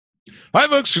Hi,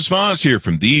 folks. Chris Voss here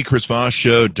from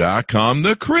thechrisvossshow.com.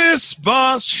 The Chris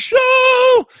Voss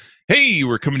Show. Hey,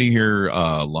 we're coming in here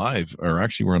live, or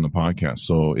actually we're on the podcast.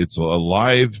 So it's a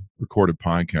live recorded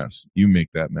podcast. You make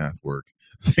that math work.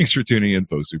 Thanks for tuning in,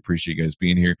 folks. We appreciate you guys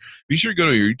being here. Be sure to go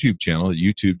to your YouTube channel at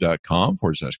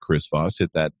youtube.com/Chris Voss.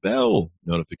 Hit that bell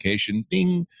notification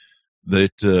ding.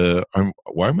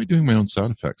 Why am I doing my own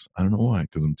sound effects? I don't know why,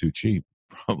 because I'm too cheap.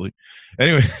 Probably.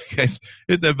 Anyway, guys,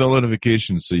 hit that bell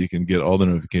notification so you can get all the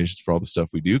notifications for all the stuff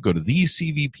we do. Go to the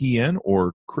CVPN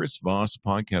or Chris Voss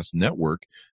Podcast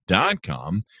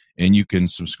Network.com, and you can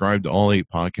subscribe to all 8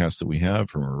 podcasts that we have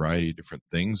from a variety of different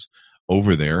things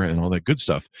over there and all that good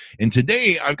stuff. And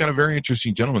today I've got a very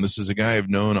interesting gentleman. This is a guy I've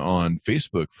known on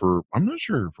Facebook for, I'm not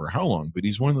sure for how long, but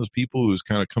he's one of those people who's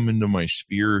kind of come into my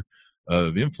sphere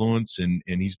of influence, and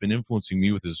he's been influencing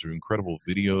me with his incredible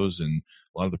videos and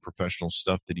a lot of the professional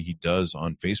stuff that he does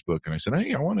on Facebook. And I said,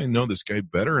 hey, I want to know this guy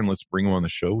better, and let's bring him on the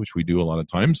show, which we do a lot of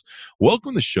times.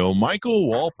 Welcome to the show, Michael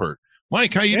Wolpert.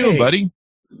 Mike, how you doing, buddy?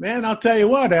 Man, I'll tell you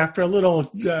what, after a little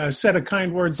set of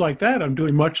kind words like that, I'm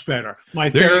doing much better. My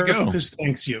therapist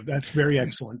thanks you. That's very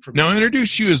excellent for me. Now, I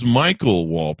introduced you as Michael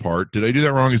Wolpert. Did I do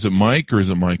that wrong? Is it Mike or is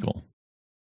it Michael?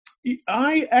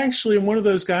 I actually am one of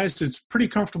those guys that's pretty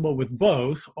comfortable with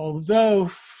both, although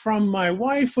from my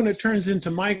wife, when it turns into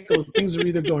Michael, things are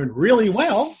either going really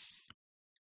well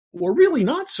or really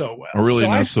not so well. Or really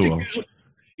not so well.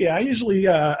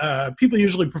 People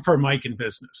usually prefer Mike in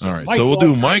business. All right, so we'll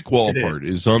do Mike Wolpert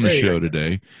is on the show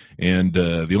today, and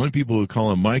the only people who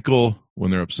call him Michael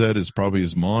when they're upset is probably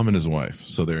his mom and his wife.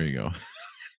 So there you go.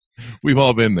 We've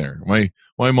all been there. My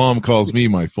mom calls me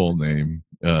my full name,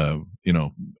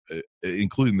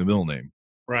 including the middle name.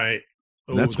 Right.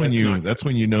 Ooh, that's when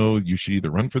you know you should either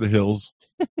run for the hills.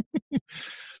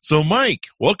 So, Mike,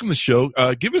 welcome to the show.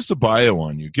 Give us a bio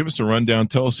on you. Give us a rundown.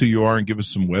 Tell us who you are, and give us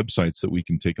some websites that we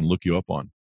can take and look you up on.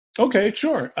 Okay,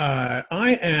 sure.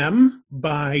 I am,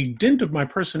 by dint of my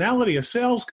personality, a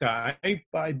sales guy.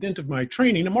 By dint of my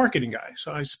training, a marketing guy.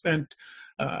 So I spent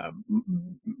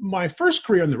my first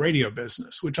career in the radio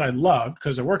business, which I loved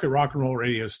because I work at rock and roll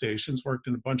radio stations, worked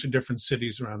in a bunch of different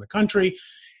cities around the country,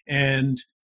 and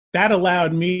that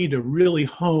allowed me to really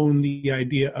hone the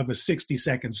idea of a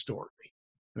 60-second story.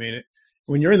 I mean,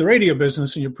 when you're in the radio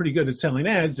business and you're pretty good at selling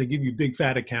ads, they give you big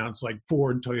fat accounts like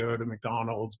Ford, Toyota,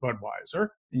 McDonald's, Budweiser,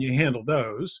 and you handle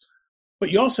those. But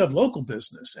you also have local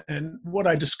business. And what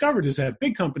I discovered is that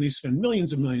big companies spend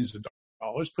millions and millions of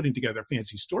dollars putting together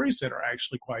fancy stories that are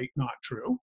actually quite not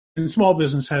true. And small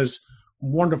business has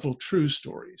wonderful true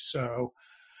stories. So,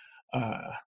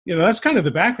 that's kind of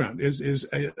the background.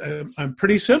 I'm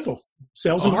pretty simple,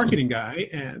 sales and marketing guy,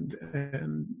 and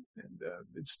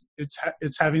it's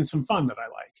having some fun that I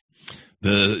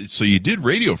like. So you did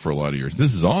radio for a lot of years.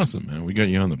 This is awesome, man. We got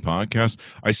you on the podcast.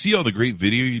 I see all the great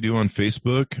video you do on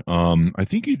Facebook. I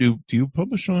think you do. Do you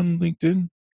publish on LinkedIn?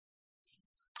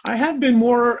 I have been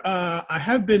more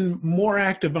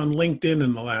active on LinkedIn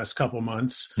in the last couple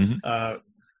months,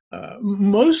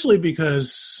 mostly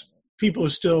because people are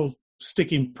still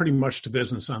sticking pretty much to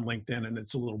business on LinkedIn, and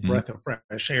it's a little breath of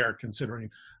fresh air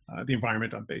considering the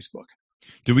environment on Facebook.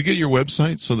 Did we get your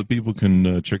website so that people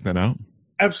can check that out?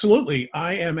 Absolutely.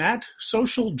 I am at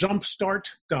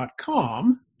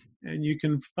socialjumpstart.com, and you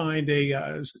can find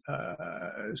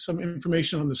some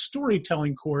information on the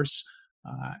storytelling course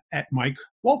at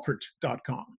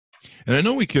mikewolpert.com. And I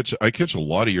know I catch a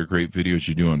lot of your great videos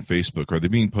you do on Facebook. Are they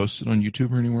being posted on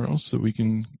YouTube or anywhere else that we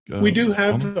can? We do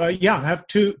have, have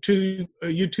two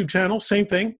YouTube channels. Same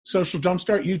thing, Social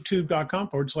Jumpstart,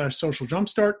 youtube.com/Social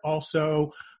Jumpstart.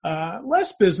 Also,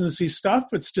 less businessy stuff,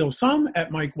 but still some at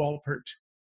Mike Wolpert,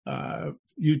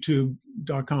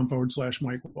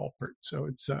 youtube.com/Mike Wolpert. So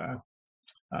it's,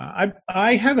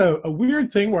 I have a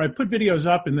weird thing where I put videos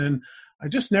up and then I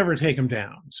just never take them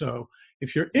down. So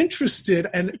if you're interested,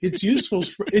 and it's useful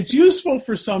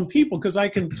for some people, because I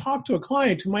can talk to a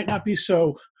client who might not be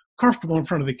so comfortable in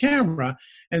front of the camera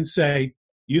and say,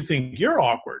 you think you're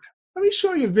awkward? Let me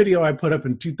show you a video I put up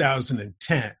in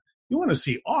 2010. You want to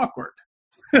see awkward?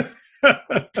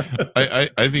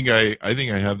 I think I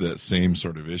have that same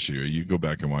sort of issue. You go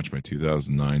back and watch my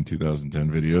 2009, 2010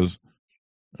 videos.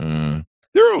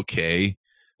 They're okay.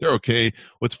 They're okay.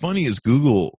 What's funny is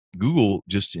Google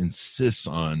just insists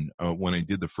on when I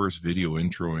did the first video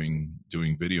doing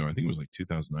video, I think it was like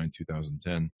 2009,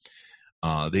 2010.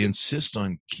 They insist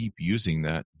on keep using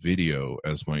that video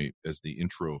as the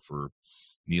intro for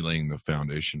me laying the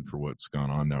foundation for what's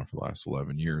gone on now for the last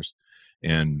 11 years.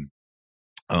 And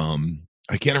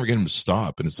I can't ever get them to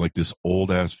stop. And it's like this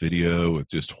old ass video with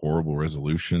just horrible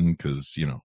resolution because,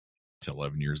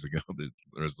 11 years ago. The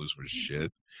resolution was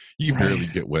shit. You Right. barely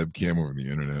get webcam over the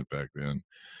internet back then.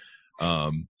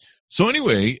 So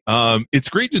anyway, it's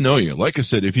great to know you. Like I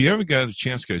said, if you haven't got a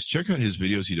chance, guys, check out his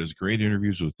videos. He does great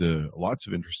interviews with lots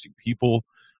of interesting people.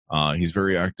 He's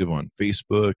very active on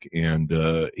Facebook, and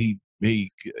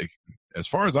he, as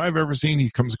far as I've ever seen, he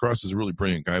comes across as a really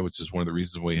brilliant guy, which is one of the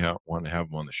reasons we want to have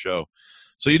him on the show.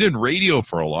 So you did radio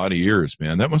for a lot of years,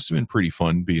 man. That must have been pretty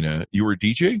fun you were a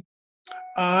DJ?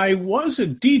 I was a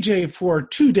DJ for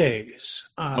 2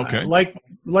 days. Okay.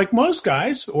 Like most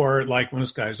guys, or like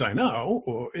most guys I know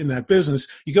or in that business,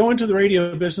 you go into the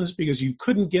radio business because you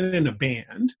couldn't get in a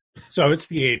band. So it's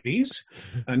the 80s,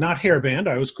 not hair band.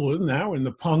 I was cooler than that, in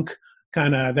the punk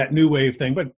kind of that new wave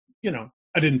thing. But,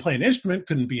 I didn't play an instrument,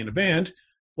 couldn't be in a band.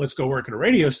 Let's go work at a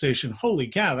radio station. Holy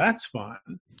cow, that's fun.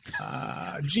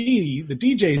 The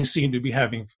DJs seem to be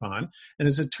having fun. And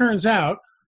as it turns out,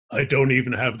 I don't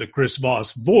even have the Chris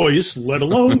Voss voice, let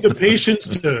alone the patience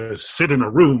to sit in a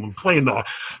room and playing the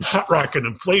hot rockin'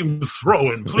 and flame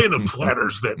throwing, playing the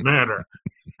platters that matter.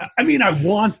 I mean, I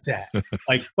want that.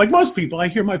 Like most people, I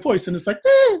hear my voice and it's like,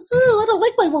 I don't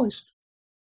like my voice.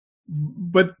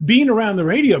 But being around the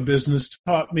radio business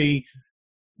taught me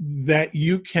that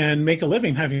you can make a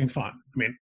living having fun. I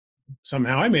mean,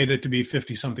 somehow I made it to be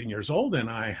 50-something years old, and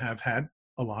I have had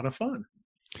a lot of fun.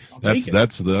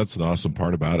 That's the awesome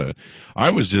part about it.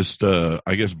 I was just,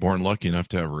 I guess, born lucky enough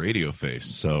to have a radio face,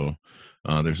 so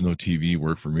there's no TV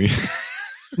work for me.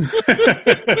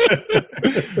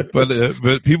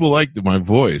 but people liked my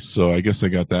voice, so I guess I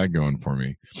got that going for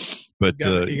me. But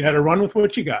you got to run with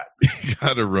what you got. You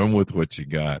got to run with what you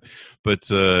got. But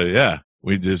yeah.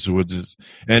 We'll just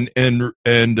and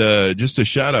just a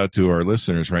shout out to our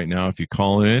listeners right now. If you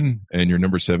call in and you're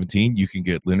number 17, you can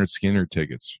get Leonard Skinner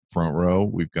tickets, front row.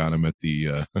 We've got them at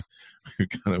the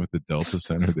Delta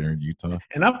Center there in Utah.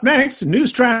 And up next,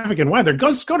 news, traffic, and weather.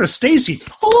 Go to Stacy.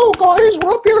 Hello, guys.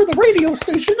 We're up here at the radio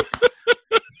station.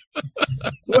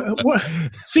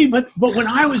 See, but when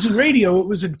I was in radio, it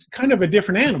was kind of a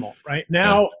different animal. Right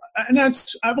now, and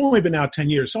I've only been out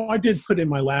 10 years, so I did put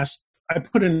in I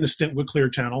put in a stint with Clear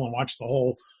Channel and watched the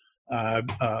whole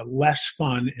less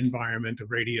fun environment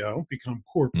of radio become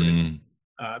corporate.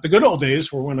 The good old days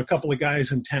were when a couple of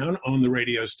guys in town owned the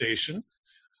radio station,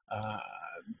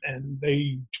 and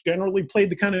they generally played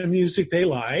the kind of music they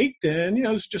liked, and it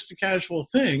was just a casual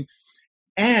thing,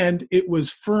 and it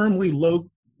was firmly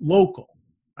local.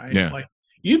 Right? Yeah. Like,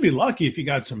 you'd be lucky if you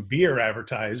got some beer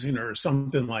advertising or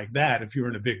something like that if you were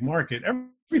in a big market.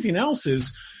 Everything else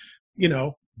is,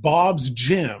 Bob's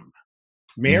Gym,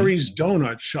 Mary's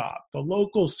Donut Shop, the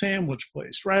local sandwich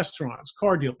place, restaurants,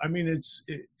 car deal. I mean,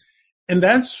 and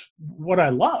that's what I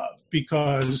love,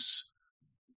 because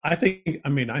I think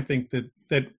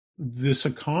that this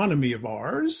economy of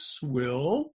ours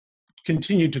will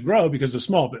continue to grow because of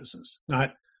small business,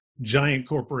 not giant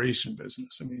corporation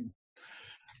business. I mean,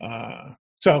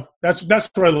 so that's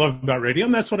what I love about radio,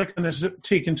 and that's what I kind of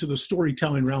take into the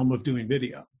storytelling realm of doing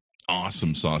video.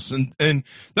 Awesome sauce. And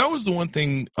that was the one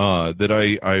thing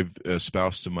that I've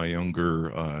espoused to my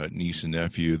younger niece and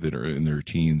nephew that are in their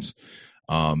teens.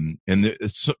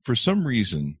 For some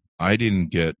reason, I didn't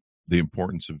get the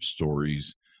importance of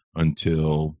stories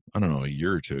until, I don't know, a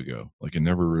year or two ago. Like, it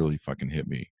never really fucking hit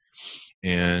me.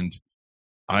 And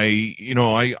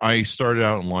I started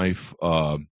out in life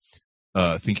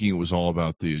thinking it was all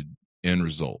about the end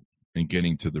result and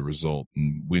getting to the result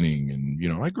and winning. And,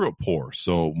 I grew up poor.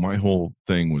 So my whole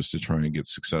thing was to try and get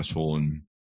successful, and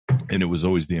it was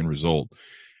always the end result.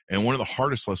 And one of the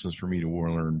hardest lessons for me to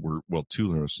learn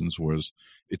two lessons was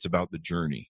it's about the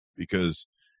journey, because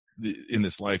in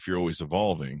this life, you're always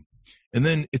evolving. And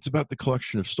then it's about the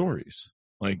collection of stories.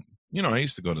 Like, I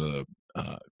used to go to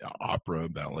the opera,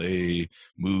 ballet,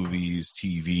 movies,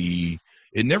 TV.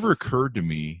 It never occurred to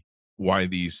me why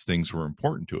these things were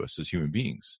important to us as human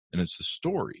beings. And it's the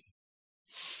story.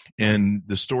 And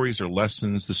the stories are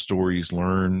lessons. The stories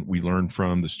we learn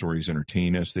from. The stories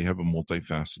entertain us. They have a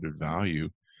multifaceted value.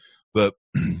 But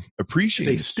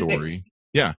appreciating the story,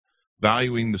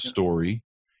 valuing the story.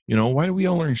 Why do we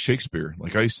all learn Shakespeare?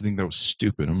 Like, I used to think that was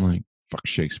stupid. I'm like, fuck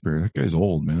Shakespeare. That guy's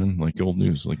old, man. Like, old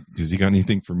news. Like, does he got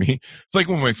anything for me? It's like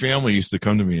when my family used to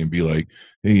come to me and be like,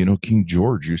 hey, King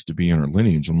George used to be in our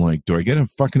lineage. I'm like, do I get a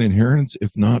fucking inheritance?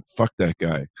 If not, fuck that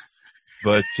guy.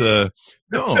 But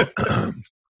no.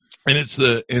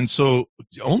 And so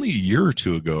only a year or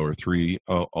two ago or three,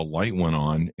 a light went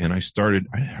on, and I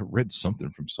read something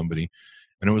from somebody,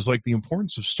 and it was like the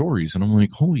importance of stories. And I'm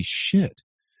like, holy shit.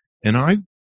 And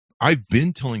I've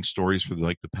been telling stories for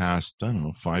the past, I don't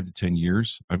know, 5 to 10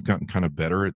 years. I've gotten kind of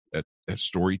better at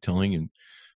storytelling and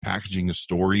packaging a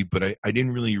story, but I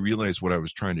didn't really realize what I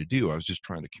was trying to do. I was just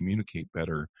trying to communicate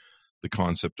better the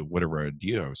concept of whatever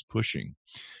idea I was pushing.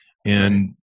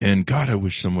 And God, I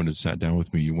wish someone had sat down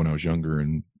with me when I was younger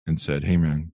and said, "Hey,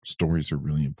 man, stories are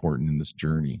really important in this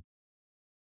journey."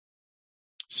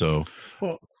 So,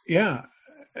 well, yeah.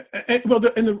 And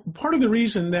the part of the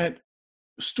reason that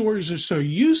stories are so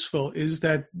useful is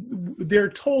that they're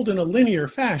told in a linear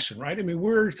fashion, right? I mean,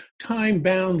 we're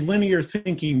time-bound, linear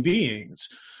thinking beings.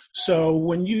 So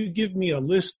when you give me a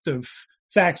list of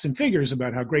facts and figures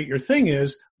about how great your thing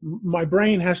is, my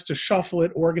brain has to shuffle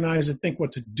it, organize it, think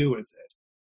what to do with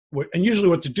it. And usually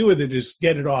what to do with it is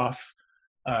get it off,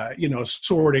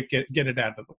 sort it, get it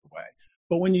out of the way.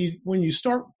 But when you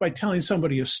start by telling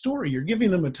somebody a story, you're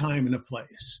giving them a time and a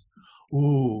place.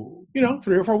 Ooh,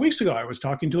 3 or 4 weeks ago, I was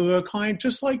talking to a client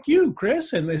just like you,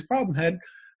 Chris, and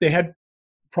they had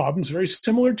problems very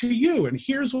similar to you, and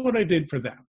here's what I did for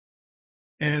them.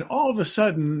 And all of a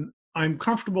sudden, I'm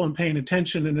comfortable in paying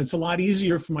attention, and it's a lot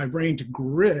easier for my brain to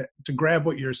grab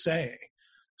what you're saying.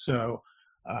 So,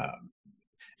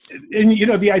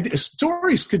 the idea,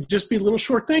 stories could just be little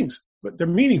short things, but they're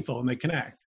meaningful and they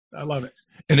connect. I love it.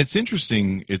 And it's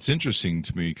interesting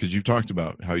to me because you've talked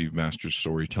about how you've mastered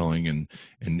storytelling and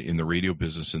in the radio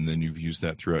business, and then you've used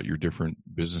that throughout your different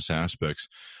business aspects.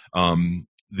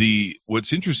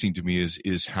 What's interesting to me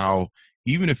is how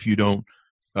even if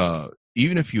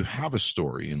you have a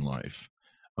story in life,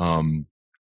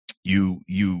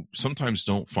 you sometimes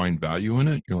don't find value in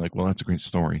it. You're like, well, that's a great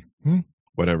story,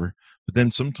 whatever. But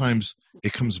then sometimes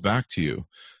it comes back to you.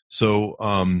 So,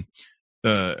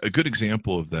 a good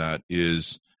example of that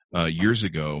is years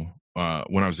ago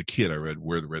when I was a kid, I read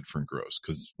Where the Red Fern Grows,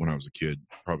 because when I was a kid,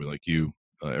 probably like you,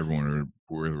 everyone read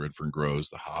Where the Red Fern Grows,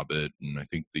 The Hobbit, and I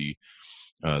think the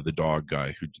dog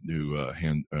guy who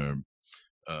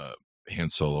Han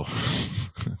Solo.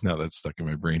 Now that's stuck in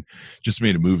my brain. Just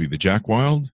made a movie,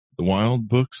 the Wild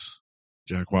books.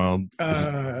 Jack Wild.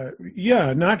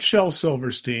 Not Shel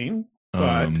Silverstein,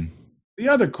 but the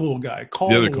other cool guy, Call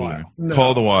the Wild. No,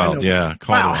 Call the Wild, yeah.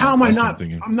 Wow, how am I not?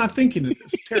 I'm not thinking of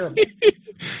this. Terrible.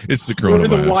 It's the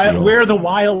coronavirus. Where the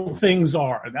Wild Things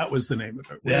Are. That was the name of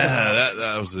it.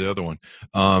 That was the other one.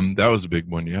 That was a big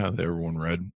one. Yeah, that everyone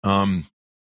read.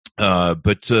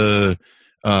 But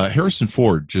Harrison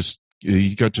Ford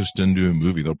he got just done doing a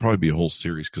movie. There'll probably be a whole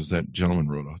series because that gentleman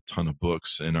wrote a ton of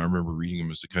books, and I remember reading him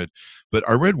as a kid. But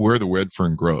I read Where the Red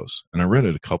Fern Grows, and I read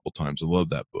it a couple times. I love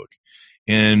that book.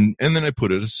 And then I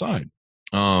put it aside.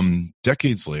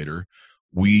 Decades later,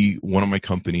 one of my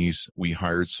companies, we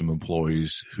hired some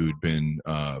employees who'd been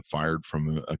fired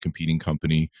from a competing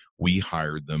company. We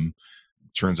hired them.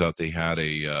 Turns out they had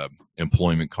a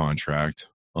employment contract.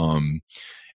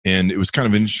 And it was kind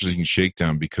of an interesting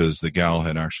shakedown because the gal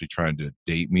had actually tried to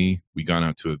date me. We gone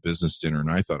out to a business dinner, and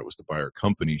I thought it was to buy her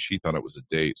company. She thought it was a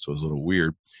date, so it was a little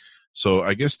weird. So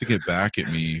I guess to get back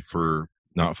at me for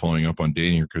not following up on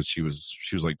dating her, because she was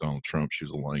like Donald Trump. She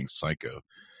was a lying psycho.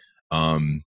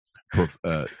 And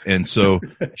so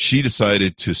she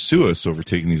decided to sue us over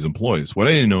taking these employees. What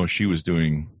I didn't know, she was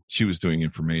doing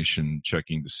information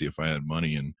checking to see if I had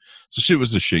money. And so it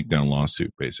was a shakedown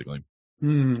lawsuit, basically,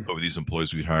 over these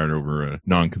employees we'd hired over a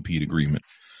non-compete agreement.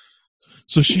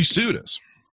 So she sued us.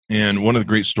 And one of the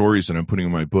great stories that I'm putting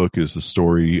in my book is the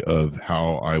story of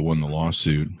how I won the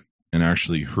lawsuit. And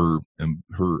actually her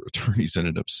attorneys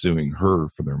ended up suing her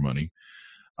for their money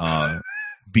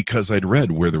because I'd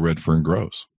read Where the Red Fern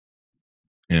Grows.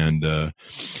 And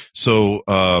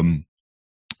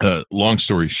long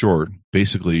story short,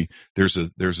 basically there's a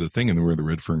thing in Where the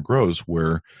Red Fern Grows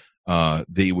where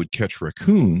they would catch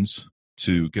raccoons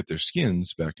to get their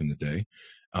skins back in the day,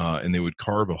 and they would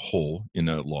carve a hole in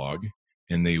a log,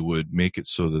 and they would make it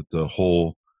so that the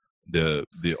hole, the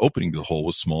opening to the hole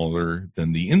was smaller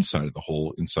than the inside of the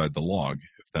hole inside the log,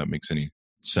 if that makes any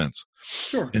sense.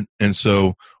 Sure. And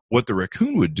so what the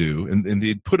raccoon would do, and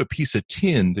they'd put a piece of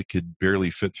tin that could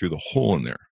barely fit through the hole in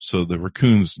there. So the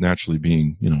raccoons, naturally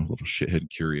being, little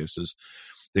shithead curious, is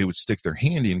they would stick their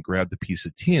hand in and grab the piece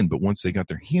of tin, but once they got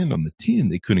their hand on the tin,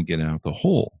 they couldn't get out the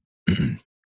hole.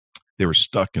 They were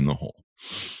stuck in the hole.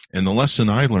 And the lesson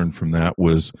I learned from that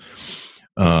was,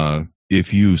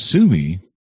 if you sue me,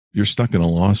 you're stuck in a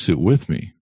lawsuit with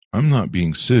me. I'm not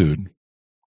being sued.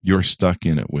 You're stuck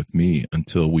in it with me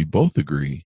until we both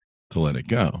agree to let it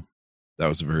go. That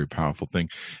was a very powerful thing.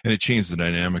 And it changed the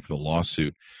dynamic of the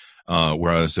lawsuit,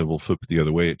 where I was able to flip it the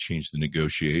other way. It changed the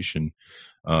negotiation,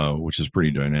 which is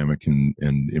pretty dynamic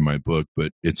in my book,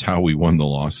 but it's how we won the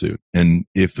lawsuit. And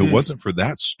if it wasn't for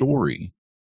that story,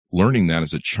 learning that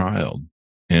as a child,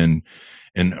 and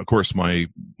And of course, my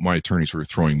attorneys were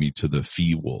throwing me to the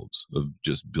fee wolves of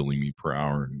just billing me per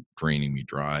hour and draining me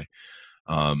dry.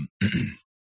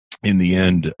 In the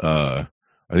end, I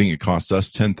think it cost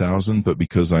us $10,000, but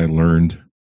because I learned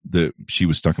that she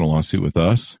was stuck in a lawsuit with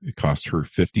us, it cost her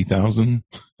 $50,000.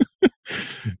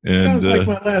 And sounds like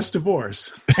my last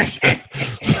divorce.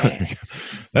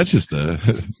 That's just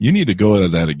you need to go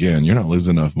at that again. You're not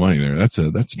losing enough money there. That's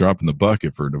a drop in the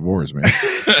bucket for a divorce, man.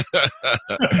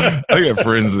 I got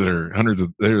friends that are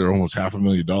they're almost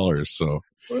 $500,000. So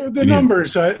the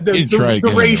numbers,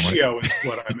 the ratio is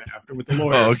what I'm after with the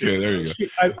lawyer. Oh, okay, there you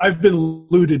go. I've been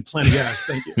looted plenty. Yes,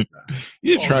 thank you.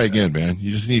 You try again, man.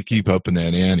 You just need to keep up in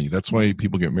that ante. That's why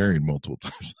people get married multiple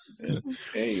times.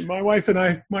 Hey,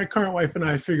 my current wife and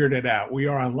I figured it out. We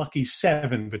are on lucky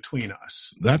 7 between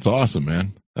us. That's awesome,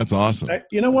 man. That's awesome.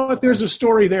 You know what? There's a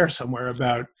story there somewhere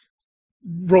about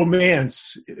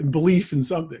romance and belief in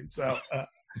something. So,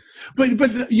 but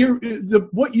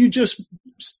what you just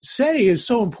say is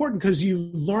so important because you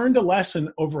learned a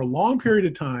lesson over a long period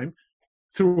of time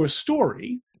through a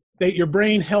story that your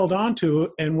brain held onto,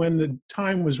 and when the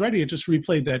time was ready, it just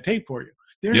replayed that tape for you.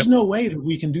 There's no way that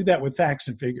we can do that with facts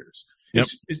and figures. Yep.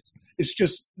 It's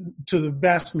just, to the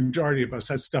vast majority of us,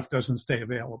 that stuff doesn't stay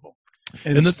available.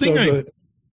 And the thing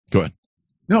go ahead.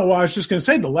 No, well, I was just going to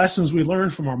say the lessons we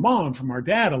learned from our mom, from our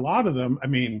dad, a lot of them, I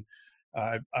mean,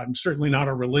 I'm certainly not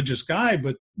a religious guy,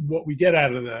 but what we get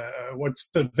out of what's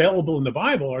available in the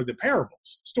Bible are the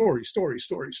parables, story.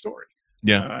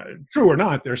 Yeah. True or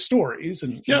not, they're stories.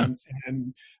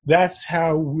 And that's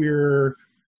how we're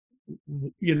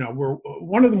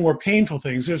one of the more painful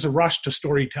things. There's a rush to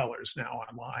storytellers now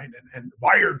online and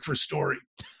wired for story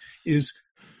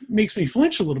makes me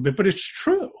flinch a little bit, but it's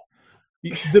true.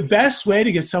 The best way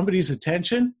to get somebody's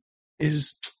attention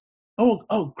is,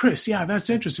 oh, Chris, yeah, that's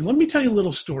interesting. Let me tell you a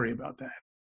little story about that.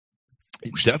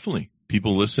 Definitely.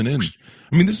 People listen in.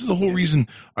 I mean, this is the whole reason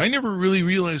I never really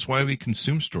realized why we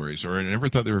consume stories, or I never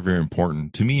thought they were very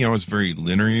important. To me, I was very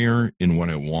linear in what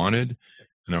I wanted.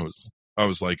 And I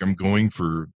was like, I'm going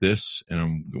for this, and I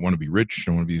want to be rich.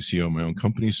 I want to be the CEO of my own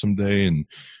company someday, and,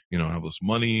 have this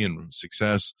money and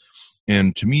success.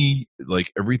 And to me,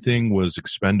 like, everything was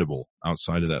expendable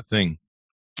outside of that thing.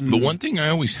 Mm-hmm. But one thing I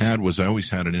always had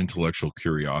an intellectual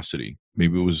curiosity.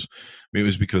 Maybe it was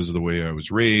because of the way I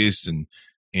was raised, and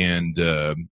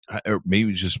or maybe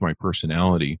it was just my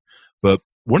personality. But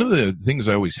one of the things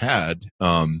I always had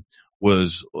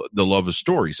was the love of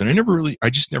stories, and I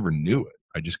just never knew it.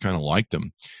 I just kind of liked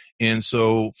them. And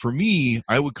so for me,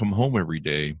 I would come home every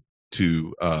day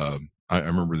to, I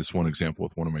remember this one example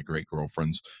with one of my great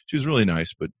girlfriends. She was really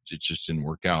nice, but it just didn't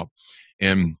work out.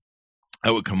 And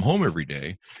I would come home every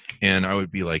day and I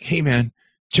would be like, hey man,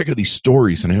 check out these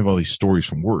stories. And I have all these stories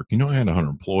from work. I had 100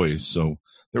 employees. So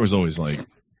there was always there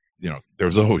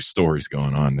was always stories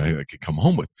going on that I could come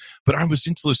home with, but I was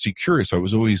intellectually curious. I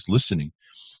was always listening.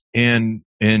 And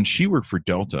she worked for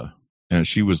Delta. And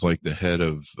she was like the head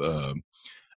of the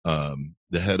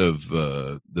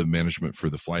management for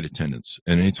the flight attendants.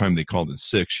 And anytime they called in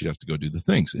sick, she'd have to go do the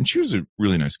things. And she was a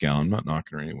really nice gal. I'm not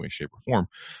knocking her in any way, shape, or form.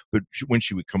 But when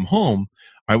she would come home,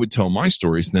 I would tell my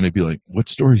stories. And then I'd be like, "What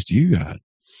stories do you got?"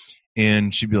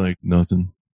 And she'd be like,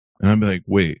 "Nothing." And I'd be like,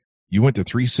 "Wait, you went to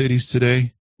 3 cities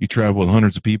today? You traveled with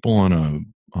hundreds of people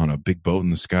on a big boat in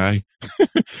the sky,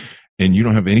 and you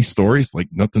don't have any stories? Like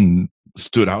nothing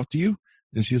stood out to you?"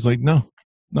 And she's like, "No,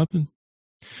 nothing."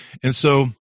 And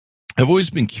so I've always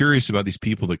been curious about these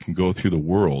people that can go through the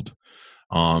world.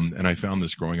 And I found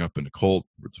this growing up in a cult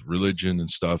with religion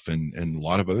and stuff, and a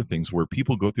lot of other things where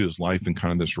people go through this life in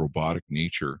kind of this robotic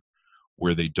nature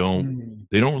where they don't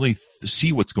really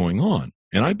see what's going on.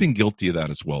 And I've been guilty of that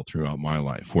as well throughout my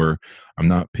life, where I'm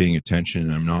not paying attention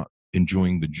and I'm not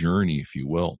enjoying the journey, if you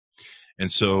will. And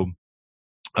so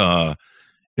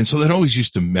that always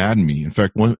used to madden me. In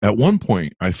fact, at one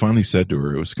point, I finally said to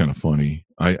her, it was kind of funny.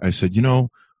 I said,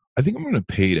 I think I'm going to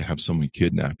pay to have someone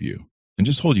kidnap you and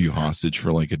just hold you hostage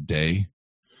for like a day,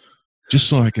 just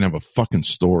so I can have a fucking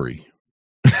story.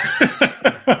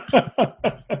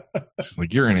 She's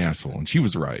like, "You're an asshole." And she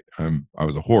was right. I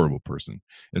was a horrible person.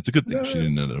 It's a good thing she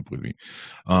didn't end up with me.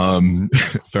 In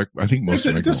fact, I think most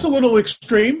of my just a little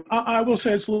extreme. I will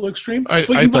say it's a little extreme. I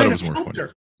thought it was more funny.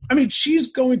 I mean,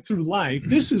 she's going through life.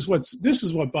 This is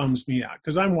what bums me out,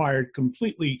 because I'm wired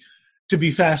completely to be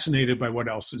fascinated by what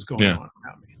else is going on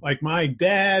around me. Like my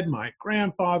dad, my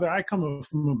grandfather, I come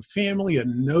from a family of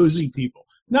nosy people.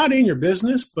 Not in your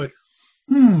business, but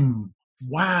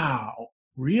wow,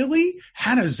 really?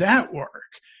 How does that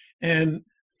work? And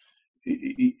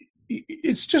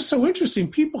it's just so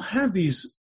interesting. People have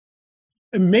these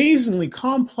amazingly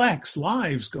complex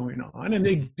lives going on, and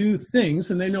they do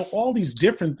things, and they know all these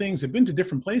different things. They've been to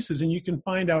different places, and you can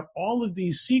find out all of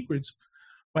these secrets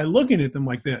by looking at them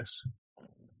like this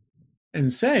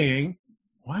and saying,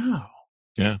 wow,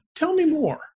 Yeah. tell me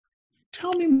more.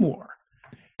 Tell me more.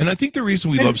 And I think the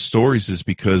reason we love stories is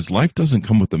because life doesn't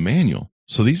come with a manual.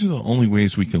 So these are the only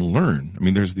ways we can learn. I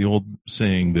mean, there's the old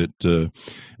saying that,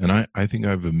 and I think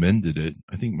I've amended it.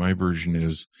 I think my version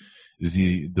is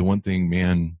the one thing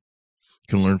man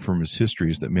can learn from his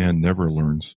history is that man never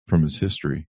learns from his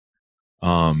history.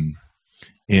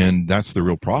 And that's the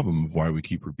real problem of why we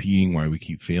keep repeating, why we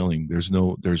keep failing. There's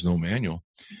no manual.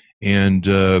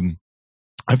 And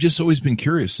I've just always been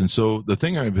curious. And so the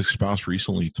thing I've espoused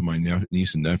recently to my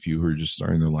niece and nephew who are just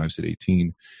starting their lives at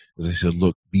 18 is I said,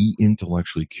 look, be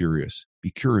intellectually curious. Be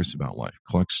curious about life.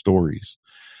 Collect stories.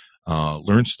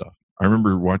 Learn stuff. I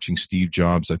remember watching Steve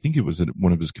Jobs. I think it was at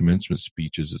one of his commencement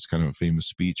speeches. It's kind of a famous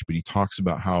speech, but he talks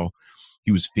about how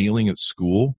he was failing at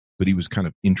school, but he was kind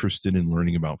of interested in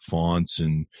learning about fonts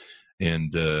and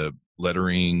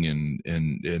lettering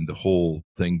and the whole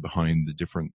thing behind the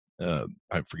different, I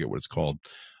forget what it's called.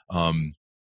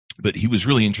 But he was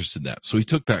really interested in that. So he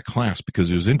took that class because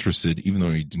he was interested, even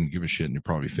though he didn't give a shit and he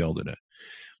probably failed at it.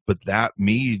 But that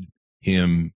made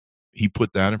him, he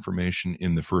put that information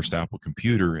in the first Apple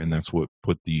computer, and that's what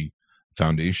put the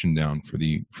foundation down for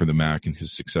the Mac and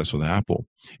his success with Apple.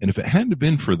 And if it hadn't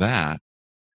been for that,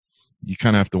 you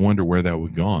kind of have to wonder where that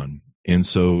would have gone. And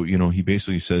so, he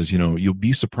basically says, you'll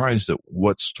be surprised at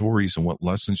what stories and what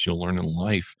lessons you'll learn in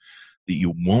life that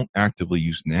you won't actively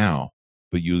use now,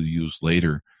 but you'll use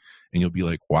later. And you'll be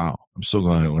like, wow, I'm so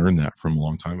glad I learned that from a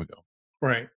long time ago.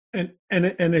 Right. And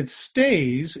it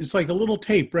stays, it's like a little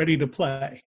tape ready to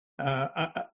play.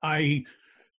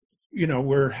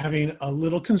 We're having a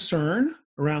little concern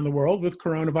around the world with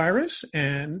coronavirus,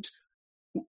 and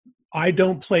I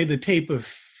don't play the tape of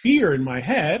fear in my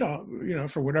head,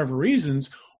 for whatever reasons.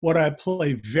 What I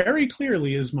play very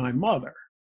clearly is my mother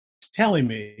telling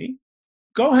me,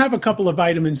 go have a couple of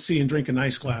vitamin C and drink a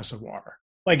nice glass of water.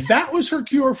 Like that was her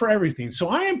cure for everything. So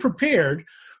I am prepared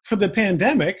for the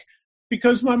pandemic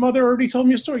because my mother already told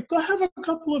me a story. Go have a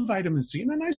couple of vitamin C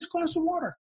and a nice glass of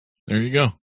water. There you go.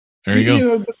 There you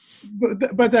go.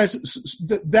 But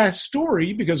that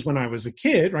story, because when I was a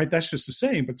kid, right, that's just the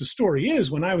same. But the story is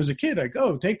when I was a kid, I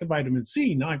go take the vitamin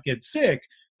C, not get sick.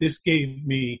 This gave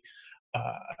me,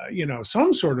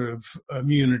 some sort of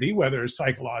immunity, whether it's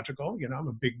psychological. I'm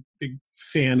a big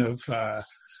fan of,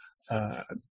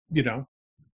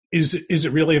 is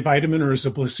it really a vitamin or is it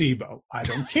a placebo? I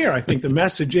don't care. I think the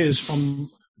message is from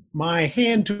my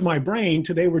hand to my brain,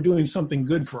 today we're doing something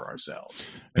good for ourselves.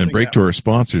 And break to our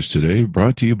sponsors today,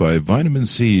 brought to you by Vitamin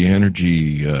C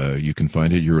Energy. You can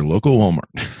find it at your local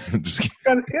Walmart. Just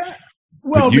kidding. Yeah.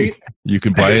 Well, you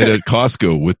can buy it at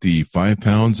Costco with the 5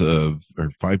 tons of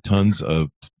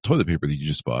toilet paper that you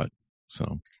just bought.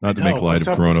 So not to make light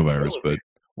of coronavirus, but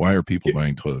why are people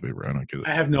buying toilet paper? I don't get it.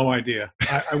 I have no idea.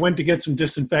 I went to get some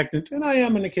disinfectant, and I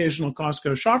am an occasional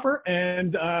Costco shopper,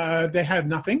 and they had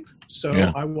nothing. So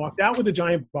yeah. I walked out with a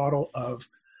giant bottle of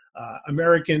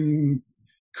American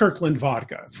Kirkland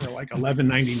vodka for like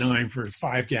 $11.99 for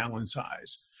 5-gallon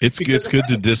size. It's good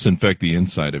to disinfect the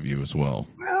inside of you as well.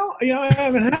 Well, I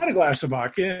haven't had a glass of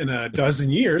vodka in a dozen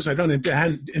years. I don't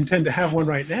intend to have one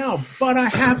right now, but I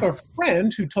have a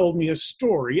friend who told me a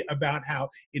story about how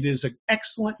it is an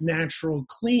excellent natural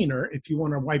cleaner if you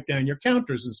want to wipe down your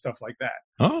counters and stuff like that.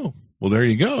 Oh, well, there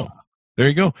you go. There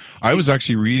you go. I was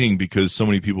actually reading, because so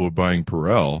many people are buying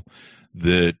Perel,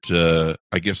 that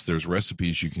I guess there's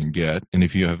recipes you can get. And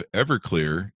if you have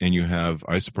Everclear and you have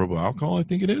isopropyl alcohol, I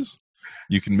think it is,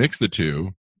 you can mix the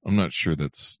two. I'm not sure,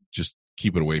 that's just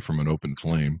keep it away from an open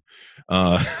flame.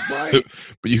 Right.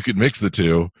 But you could mix the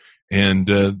two.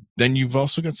 And then you've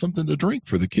also got something to drink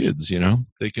for the kids,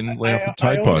 They can lay off the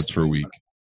Tide Pods for a week.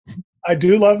 I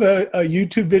do love a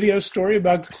YouTube video story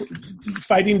about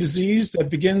fighting disease that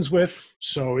begins with,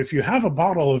 so if you have a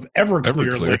bottle of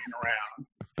Everclear laying around.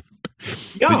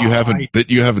 that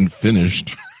you haven't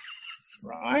finished.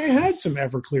 I had some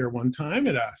Everclear one time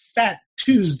at a Fat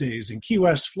Tuesdays in Key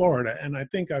West, Florida, and I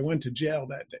think I went to jail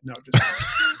that day. No,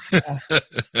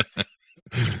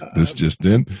 this just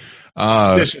in.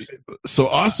 So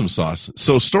awesome, Sauce.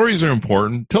 So stories are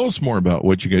important. Tell us more about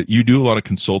what you get. You do a lot of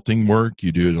consulting work.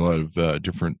 You do a lot of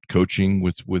different coaching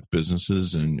with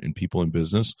businesses and people in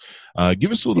business.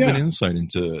 Give us a little bit of insight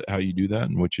into how you do that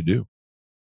and what you do.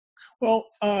 Well,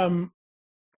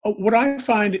 what I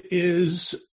find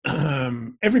is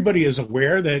everybody is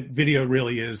aware that video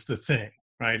really is the thing,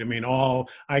 right? I mean,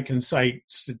 I can cite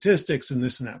statistics and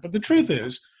this and that, but the truth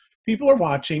is people are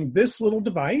watching this little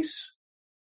device,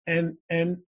 and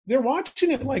they're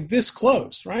watching it like this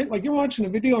close, right? Like you're watching a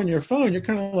video on your phone, you're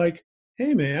kind of like,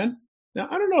 hey man, now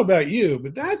I don't know about you,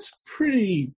 but that's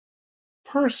pretty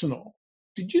personal.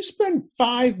 Did you spend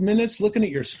 5 minutes looking at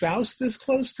your spouse this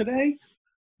close today?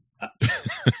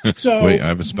 So wait, I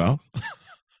have a spouse?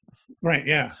 Right,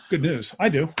 yeah, good news. I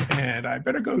do, and I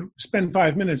better go spend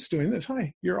 5 minutes doing this.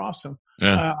 Hi, you're awesome.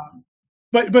 Yeah.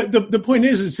 But the point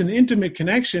is, it's an intimate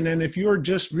connection, and if you're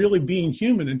just really being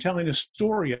human and telling a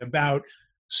story about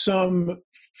some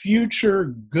future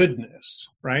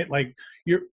goodness, right? Like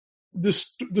the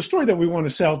story that we want to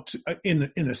sell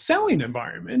in a selling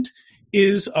environment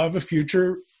is of a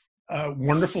future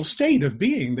wonderful state of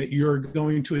being that you're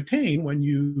going to attain when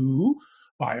you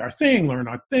buy our thing, learn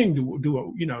our thing, do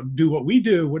what we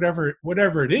do,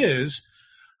 whatever it is.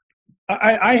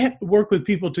 I work with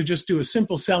people to just do a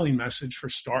simple selling message for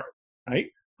start, right?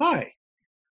 Hi,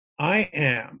 I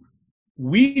am.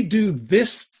 We do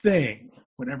this thing,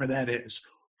 whatever that is,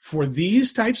 for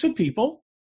these types of people,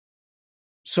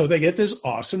 so they get this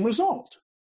awesome result.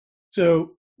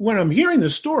 So when I'm hearing the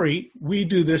story, we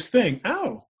do this thing.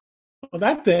 Oh, well,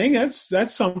 that thing,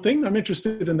 that's something. I'm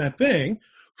interested in that thing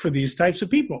for these types of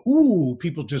people. Ooh,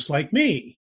 people just like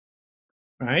me,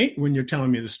 right? When you're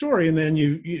telling me the story, and then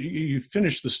you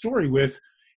finish the story with,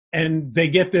 and they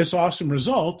get this awesome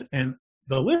result, and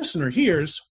the listener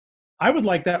hears, I would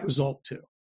like that result too.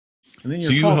 And then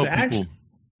your call to action.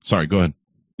 Sorry, go ahead.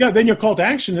 Yeah, then your call to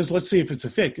action is, let's see if it's a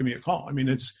fit. Give me a call. I mean,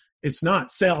 it's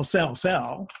not sell, sell,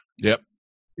 sell. Yep.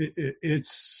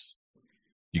 It's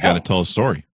you got to tell a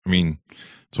story. I mean,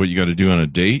 it's what you got to do on a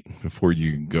date before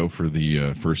you go for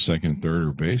the first, second, third,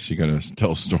 or base. You got to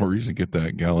tell stories and get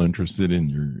that gal interested in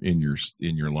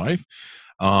your life,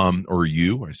 or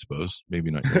you, I suppose,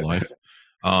 maybe not your life.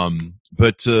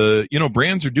 But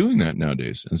brands are doing that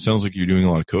nowadays, and it sounds like you're doing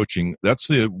a lot of coaching. That's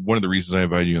one of the reasons I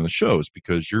invited you on the show, is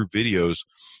because your videos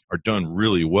are done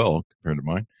really well compared to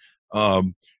mine,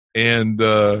 and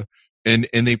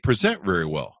they present very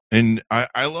well. And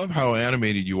I love how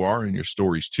animated you are in your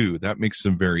stories too. That makes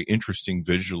them very interesting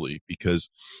visually, because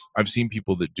I've seen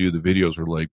people that do the videos where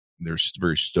like they're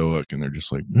very stoic and they're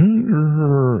just like,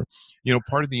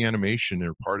 part of the animation,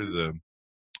 or part of the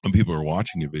when people are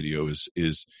watching a video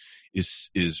is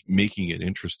making it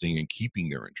interesting and keeping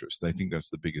their interest. I think that's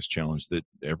the biggest challenge that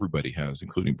everybody has,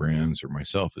 including brands or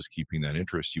myself, is keeping that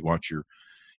interest. You go on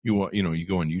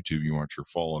YouTube, you watch your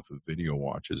fall off of video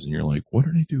watches, and you're like, what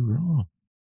did I do wrong?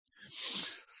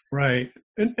 Right.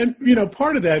 And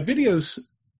part of that, videos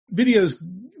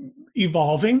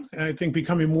evolving, I think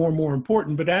becoming more and more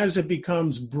important, but as it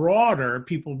becomes broader,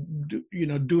 people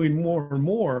doing more and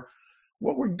more,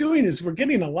 what we're doing is we're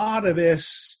getting a lot of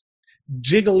this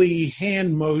jiggly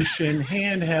hand motion,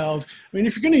 handheld. I mean,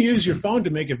 if you're going to use your phone to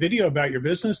make a video about your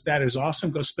business, that is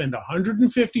awesome. Go spend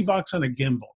 $150 on a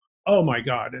gimbal. Oh my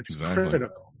God, it's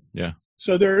critical. Yeah.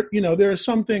 So there are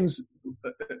some things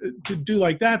to do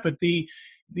like that, but the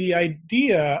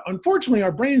idea, unfortunately,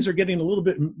 our brains are getting a little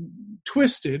bit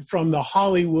twisted from the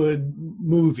Hollywood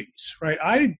movies, right?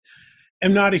 I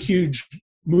am not a huge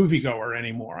moviegoer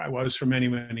anymore. I was for many,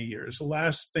 many years. The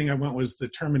last thing I went was the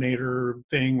Terminator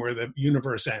thing where the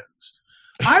universe ends.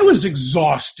 I was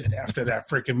exhausted after that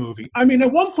freaking movie. I mean,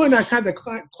 at one point I kind of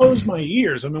closed my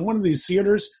ears. I'm in one of these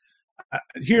theaters.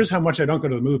 Here's how much I don't go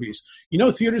to the movies.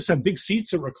 Theaters have big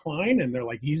seats that recline, and they're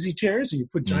like easy chairs, and you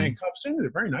put giant cups in. They're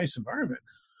a very nice environment.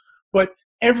 But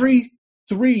every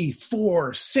 3,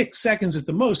 4, 6 seconds at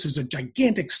the most, there's a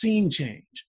gigantic scene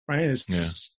change, right? It's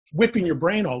just whipping your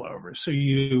brain all over, so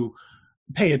you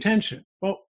pay attention.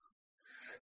 Well,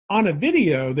 on a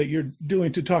video that you're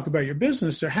doing to talk about your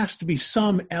business, there has to be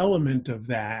some element of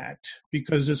that,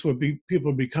 because that's what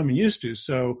people are becoming used to.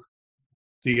 So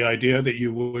the idea that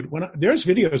you would, there's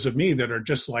videos of me that are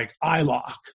just like eye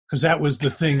lock, because that was the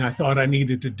thing I thought I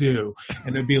needed to do.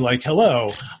 And it'd be like,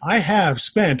 hello, I have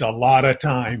spent a lot of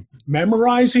time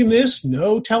memorizing this,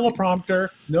 no teleprompter,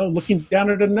 no looking down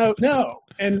at a note, no.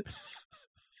 And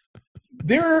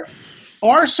there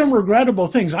are some regrettable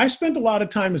things. I spent a lot of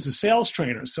time as a sales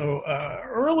trainer. So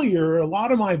earlier, a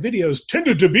lot of my videos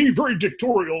tended to be very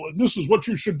dictatorial, and this is what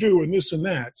you should do, and this and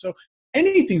that. So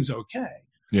anything's okay.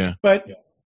 Yeah. But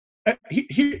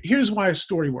here's why a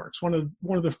story works. One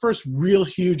of the first real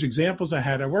huge examples I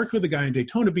had, I worked with a guy in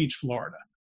Daytona Beach, Florida,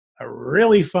 a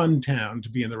really fun town to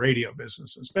be in the radio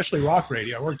business, especially rock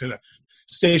radio. I worked at a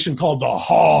station called The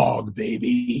Hog,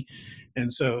 baby.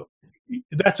 And so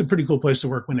that's a pretty cool place to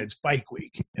work when it's bike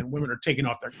week and women are taking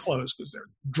off their clothes because they're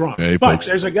drunk. Hey, but folks.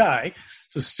 There's a guy,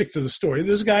 to stick to the story,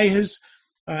 this guy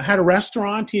had a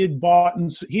restaurant. He had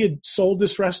sold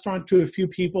this restaurant to a few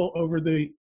people over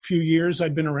the few years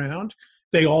I'd been around.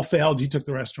 They all failed. He took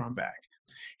the restaurant back.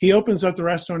 He opens up the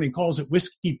restaurant. He calls it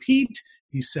Whiskey Pete.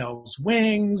 He sells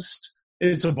wings.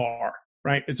 It's a bar,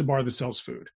 right? It's a bar that sells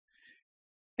food.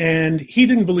 And he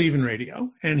didn't believe in radio,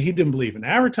 and he didn't believe in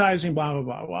advertising, blah, blah,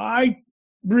 blah. Well, I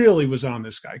really was on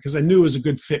this guy because I knew it was a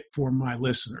good fit for my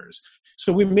listeners.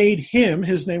 So we made him,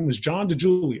 his name was John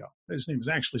DiGiulio. His name is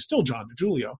actually still John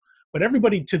DiGiulio. But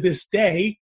everybody to this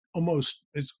day,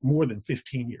 it's more than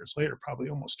 15 years later, probably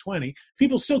almost 20,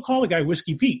 people still call the guy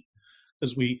Whiskey Pete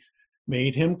because we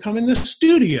made him come in the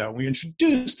studio. We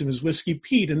introduced him as Whiskey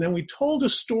Pete, and then we told a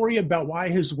story about why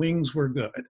his wings were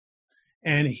good.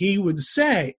 And he would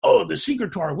say, oh, the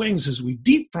secret to our wings is we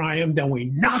deep fry them, then we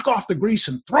knock off the grease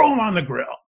and throw them on the grill.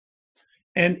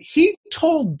 And he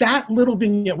told that little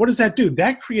vignette. What does that do?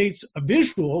 That creates a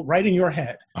visual right in your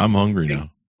head. I'm hungry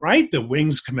now. Right? The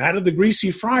wings come out of the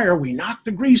greasy fryer. We knock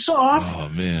the grease off. Oh,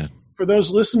 man. For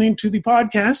those listening to the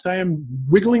podcast, I am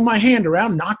wiggling my hand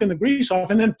around, knocking the grease off,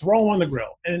 and then throw on the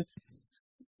grill. And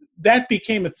that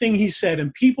became a thing he said.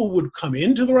 And people would come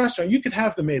into the restaurant. You could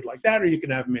have them made like that, or you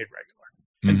could have them made regular.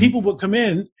 And people would come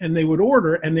in and they would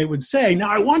order and they would say, now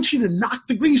I want you to knock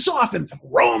the grease off and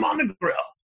throw them on the grill.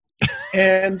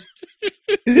 And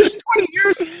this is 20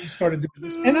 years ago we started doing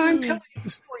this. And I'm telling you the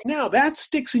story now. That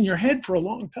sticks in your head for a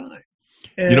long time.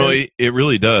 And it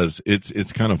really does.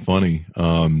 It's kind of funny.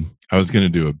 I was going to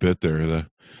do a bit there.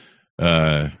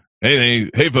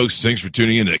 Hey, folks, thanks for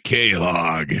tuning in to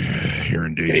K-Log here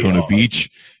in Daytona K-Log. Beach.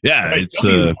 Yeah, Right,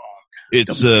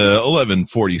 it's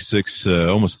 11:46,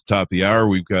 almost the top of the hour.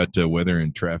 We've got weather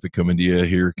and traffic coming to you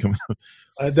here.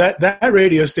 That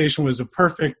radio station was a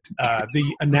perfect.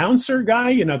 The announcer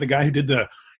guy, the guy who did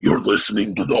 "You're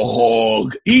listening to the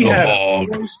Hog." He had a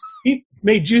voice. He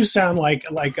made you sound like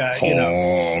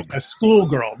a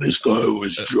schoolgirl. This guy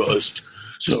was just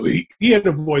so he had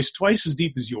a voice twice as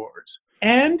deep as yours,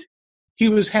 and he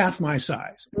was half my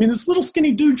size. I mean, this little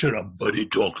skinny dude showed up, but he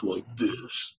talked like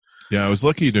this. Yeah, I was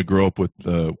lucky to grow up with,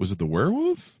 was it the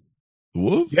werewolf? The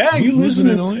wolf? Yeah, you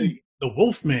listening to the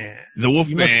Wolfman. The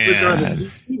Wolfman. You must have lived around the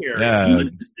here. Yeah. You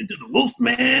listening to the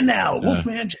Wolfman now.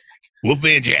 Wolfman Jack.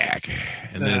 Wolfman Jack.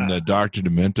 And then Dr.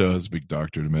 Demento. I was a big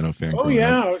Dr. Demento fan. Oh,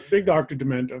 yeah, big Dr.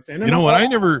 Demento fan. What I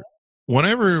never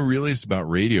realized about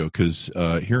radio, because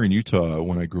here in Utah,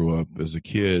 when I grew up as a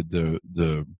kid,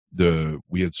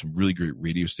 we had some really great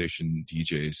radio station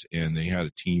DJs, and they had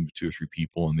a team of 2 or 3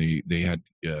 people, and they had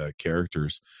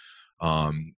characters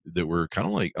that were kind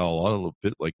of like a little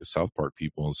bit like the South Park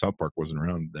people. South Park wasn't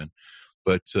around then,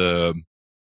 but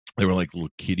they were like little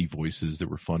kiddie voices that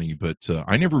were funny. But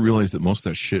I never realized that most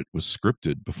of that shit was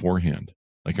scripted beforehand.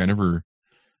 Like I never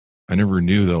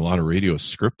knew that a lot of radio is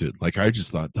scripted. Like I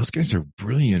just thought those guys are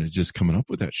brilliant at just coming up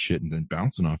with that shit and then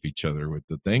bouncing off each other with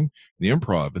the thing, the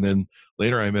improv. And then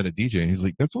later I met a DJ and he's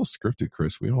like, "That's all scripted,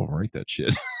 Chris. We all write that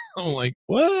shit." I'm like,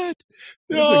 "What?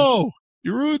 No,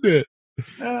 you ruined it."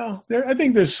 Well, I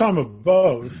think there's some of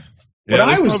both.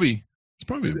 Yeah, but it's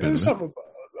probably a bit of some of both.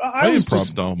 I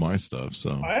improvised all my stuff,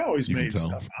 so I always made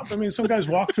stuff up. I mean, some guys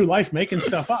walk through life making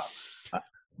stuff up.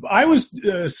 I was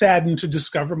saddened to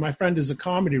discover my friend is a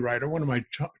comedy writer, one of my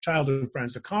childhood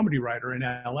friends, a comedy writer in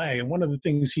L.A., and one of the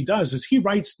things he does is he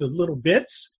writes the little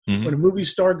bits when a movie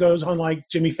star goes on like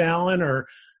Jimmy Fallon or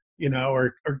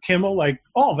Kimmel, like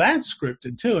all that's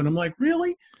scripted too. And I'm like,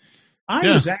 really?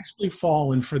 I was actually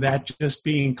falling for that just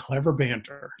being clever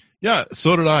banter. Yeah,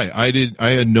 so did I. I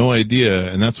had no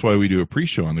idea, and that's why we do a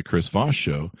pre-show on the Chris Voss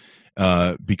Show.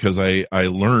 Because I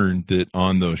learned that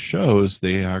on those shows,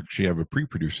 they actually have a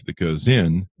pre-producer that goes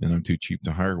in, and I'm too cheap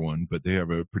to hire one, but they have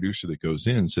a producer that goes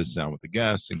in, sits down with the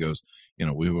guests and goes,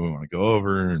 we want to go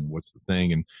over and what's the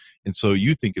thing. And so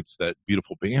you think it's that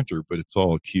beautiful banter, but it's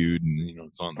all cued and,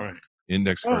 it's on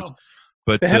index cards.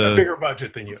 But they have a bigger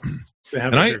budget than you.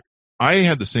 I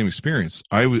had the same experience.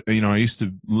 I used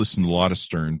to listen to a lot of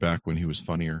Stern back when he was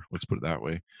funnier. Let's put it that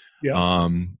way. Yeah.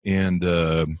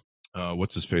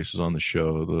 What's his face was on the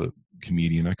show, the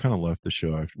comedian. I kind of left the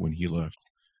show when he left.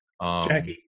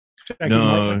 Jackie no,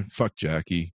 Martin. Fuck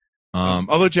Jackie.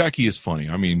 Although Jackie is funny.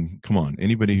 I mean, come on.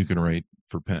 Anybody who can write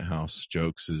for Penthouse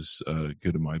jokes is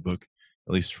good in my book,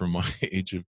 at least from my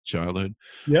age of childhood.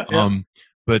 Yeah.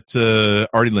 But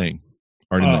Artie Lang.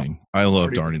 I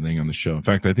loved Artie Lang on the show. In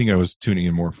fact, I think I was tuning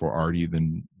in more for Artie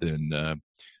than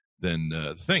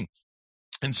the thing.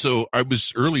 And so I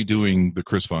was early doing the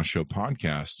Chris Voss Show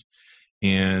podcast.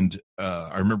 And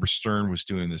I remember Stern was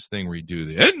doing this thing where he'd do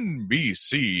the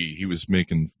NBC. He was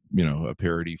making, a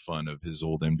parody fun of his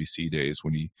old NBC days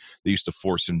when they used to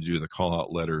force him to do the call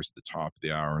out letters at the top of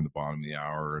the hour and the bottom of the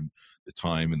hour and the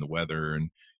time and the weather. And,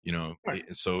 Right.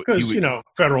 so Because,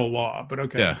 federal law, but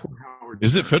okay. Yeah.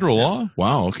 Is it federal law?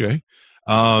 Wow. Okay.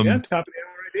 Yeah, top of the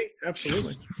hour ID.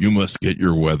 Absolutely. You must get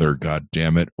your weather, God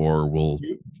damn it, or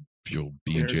you'll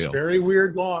be in There's jail. very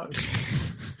weird laws.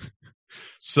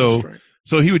 So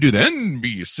he would do the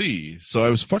NBC. So I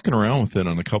was fucking around with it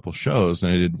on a couple shows,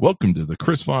 and I did Welcome to the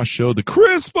Chris Voss Show, the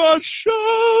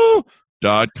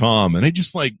ChrisVossShow.com. And I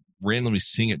just like randomly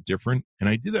sing it different. And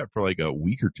I did that for like a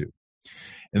week or two.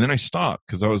 And then I stopped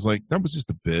because I was like, that was just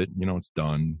a bit, it's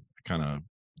done. I kind of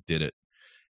did it.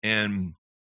 And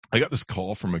I got this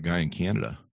call from a guy in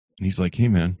Canada. And he's like, hey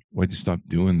man, why'd you stop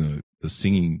doing the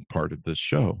singing part of the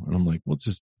show? And I'm like, well, it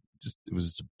was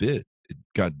just a bit. It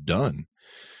got done.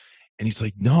 And he's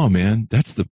like, no, man,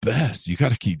 that's the best. You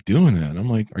got to keep doing that. And I'm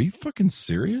like, are you fucking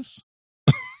serious?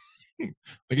 Like,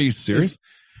 are you serious?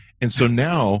 And so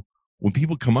now when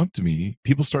people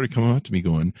started coming up to me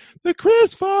going, the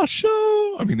Chris Voss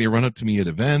Show. I mean, they run up to me at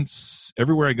events.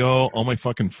 Everywhere I go, all my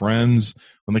fucking friends,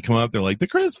 when they come up, they're like, the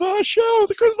Chris Voss Show,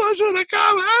 the Chris Voss Show,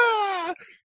 ah!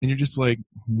 And you're just like,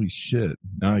 holy shit.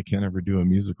 Now I can't ever do a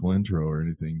musical intro or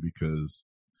anything because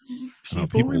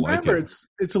people remember like it.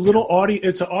 It's a little audio.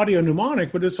 It's an audio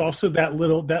mnemonic, but it's also that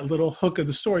little hook of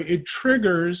the story. It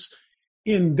triggers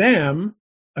in them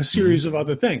a series of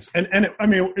other things, and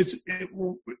I'm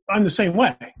the same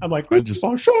way. I'm like,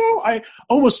 show. I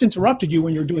almost interrupted you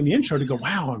when you're doing the intro to go,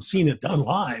 wow, I'm seeing it done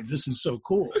live. This is so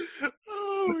cool. But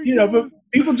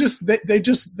people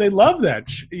they love that.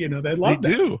 They love that.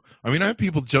 They do. I mean, I have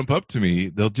people jump up to me.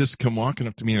 They'll just come walking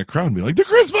up to me in a crowd and be like, the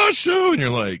Chris Voss Show, and you're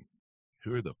like,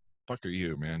 who the fuck are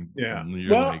you, man? Yeah. And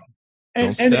you're like,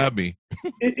 don't stab me.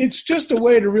 It's just a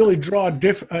way to really draw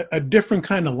a different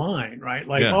kind of line, right?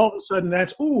 Like all of a sudden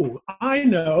that's, I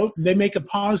know. They make a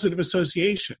positive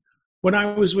association. When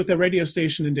I was with the radio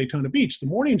station in Daytona Beach, the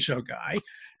morning show guy,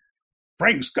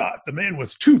 Frank Scott, the man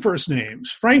with two first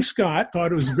names. Frank Scott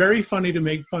thought it was very funny to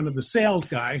make fun of the sales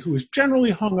guy who was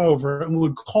generally hungover and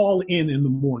would call in the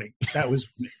morning. That was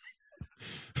me.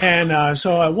 And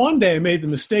so one day I made the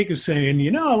mistake of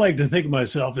saying, I like to think of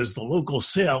myself as the local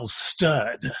sales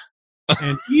stud.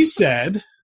 And he said,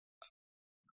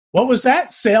 what was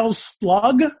that? Sales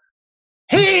slug?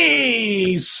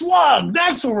 Hey, slug,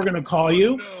 that's what we're going to call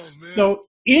you. No, so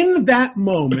in that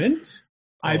moment,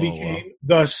 I became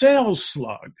the sales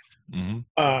slug.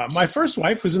 Mm-hmm. My first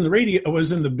wife was in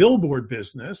the billboard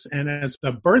business, and as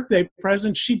a birthday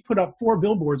present, she put up 4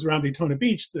 billboards around Daytona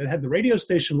Beach that had the radio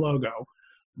station logo,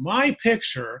 my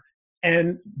picture,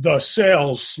 and the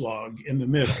sales slug in the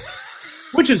middle,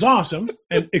 which is awesome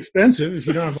and expensive if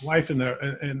you don't have a wife and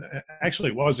actually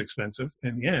it was expensive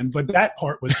in the end, but that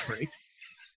part was free.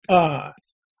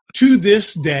 To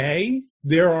this day,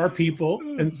 there are people,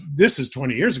 and this is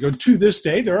 20 years ago, to this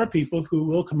day, there are people who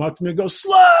will come up to me and go,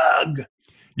 slug!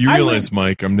 You realize,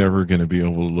 Mike, I'm never going to be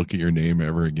able to look at your name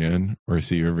ever again or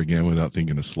see you ever again without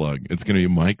thinking of slug. It's going to be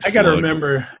Mike Slug. I got to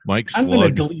remember. Mike Slug. I'm going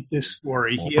to delete this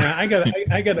story. Yeah, I got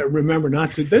to remember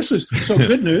not to. This is so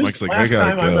good news. Mike's like, last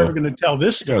time I'm ever going to tell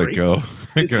this story. I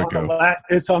gotta go.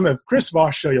 It's on the Chris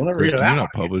Voss Show. You'll never hear that. Can you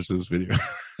not publish this video?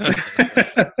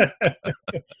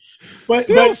 but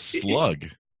slug.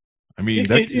 I mean,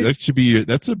 that should be.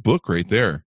 That's a book right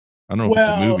there. I don't know if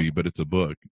it's a movie, but it's a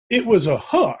book. It was a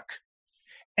hook.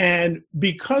 And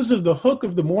because of the hook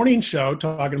of the morning show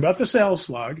talking about the sales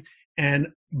slug and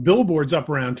billboards up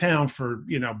around town for,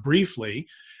 briefly,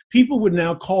 people would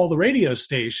now call the radio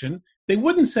station. They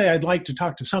wouldn't say, I'd like to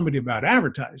talk to somebody about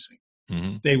advertising.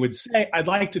 Mm-hmm. They would say, I'd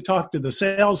like to talk to the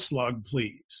sales slug,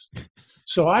 please.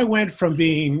 So I went from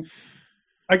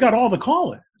I got all the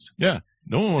call-ins. Yeah.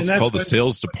 No one wants to call the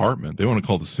sales department. They want to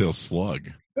call the sales slug.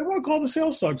 They want to call the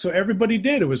sales slug. So everybody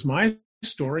did. It was my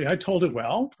story. I told it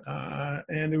well,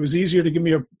 and it was easier to give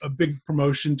me a big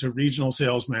promotion to regional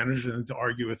sales manager than to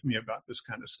argue with me about this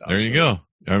kind of stuff. There you go.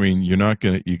 I mean, you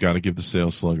got to give the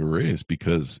sales slug a raise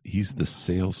because he's the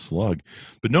sales slug.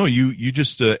 But no, you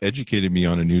just educated me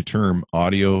on a new term,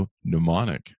 audio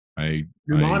mnemonic. I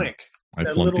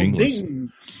flunked English. Ding.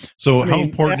 So how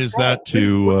important is that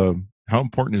to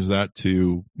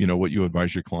what you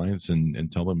advise your clients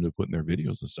and tell them to put in their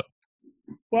videos and stuff?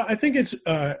 Well, I think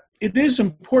it is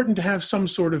important to have some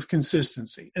sort of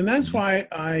consistency, and that's why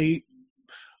I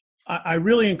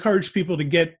really encourage people to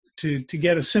get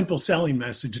a simple selling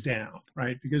message down,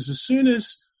 right? Because as soon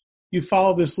as you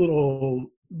follow this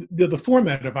the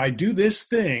format of I do this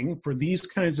thing for these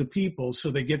kinds of people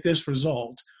so they get this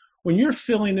result, when you're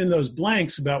filling in those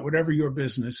blanks about whatever your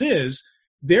business is,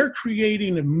 they're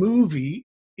creating a movie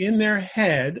in their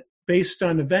head based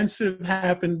on events that have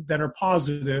happened that are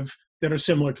positive, that are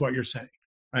similar to what you're saying,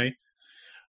 right?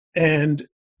 And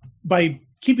by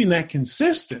keeping that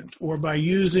consistent, or by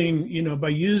using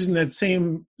that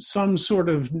same, some sort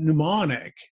of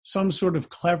mnemonic, some sort of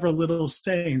clever little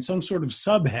saying, some sort of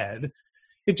subhead,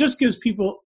 it just gives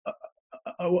people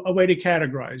a way to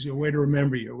categorize you, a way to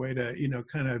remember you, a way to,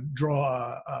 kind of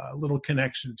draw a little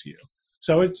connection to you.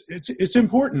 So it's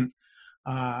important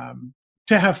to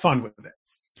have fun with it.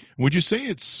 Would you say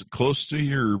it's close to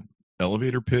your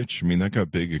elevator pitch? I mean, that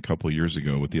got big a couple of years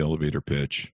ago with the elevator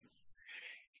pitch.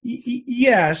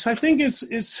 Yes, I think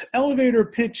it's elevator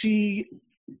pitchy,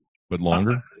 but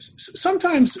longer.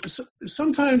 Sometimes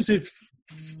if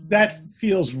that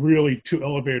feels really too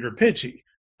elevator pitchy.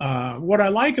 What I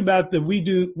like about the we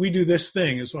do this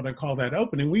thing is what I call that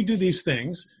opening. We do these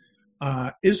things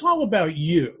is all about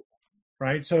you,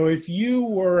 right? So if you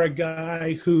were a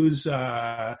guy who's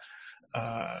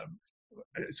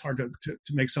it's hard to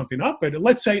make something up, but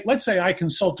let's say I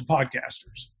consult to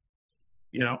podcasters.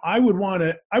 I would want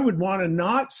to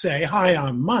not say, "Hi,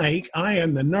 I'm Mike. I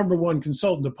am the number one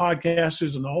consultant to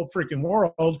podcasters in the whole freaking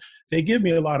world. They give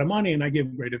me a lot of money and I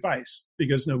give great advice,"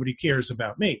 because nobody cares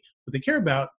about me. What they care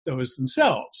about, though, is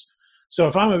themselves.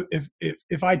 So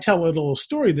if I tell a little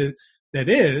story that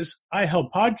is, I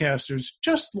help podcasters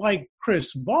just like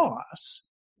Chris Voss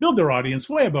build their audience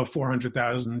way above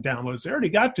 400,000 downloads. They already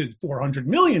got to 400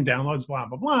 million downloads, blah,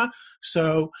 blah, blah.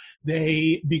 So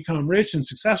they become rich and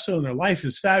successful and their life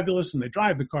is fabulous and they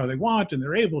drive the car they want and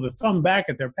they're able to thumb back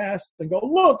at their past and go,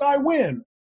 "Look, I win."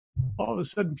 All of a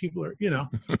sudden people are, all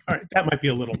right, that might be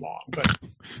a little long, but.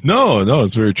 No,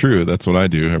 it's very true. That's what I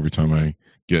do every time I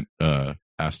get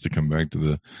asked to come back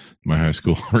to my high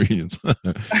school reunions.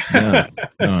 No,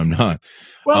 I'm not.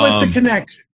 Well, it's a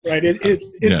connection. Right,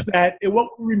 it's that it won't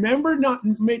remember.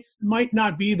 Might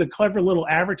not be the clever little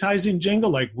advertising jingle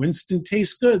like Winston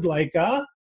tastes good, like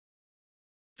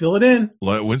fill it in.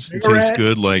 Like Winston tastes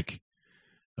good, like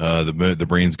the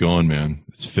brain's going, man.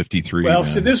 It's 53. Well, man.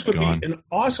 So this would be an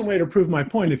awesome way to prove my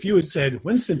point if you had said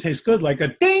Winston tastes good, like a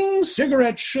ding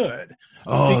cigarette should.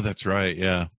 Oh, that's right.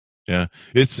 Yeah.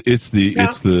 It's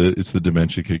the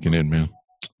dementia kicking in, man.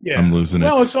 Yeah, I'm losing it.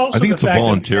 Well, it's also I think it's a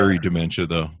voluntary dementia,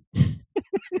 though.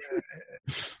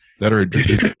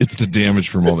 It's the damage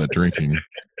from all that drinking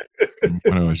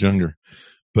when I was younger.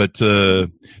 But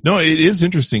no, it is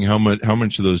interesting how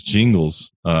much of those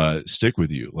jingles stick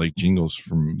with you, like jingles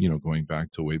from going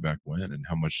back to way back when, and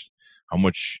how much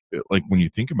like when you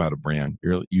think about a brand,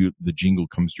 the jingle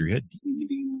comes to your head.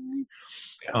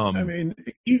 I mean,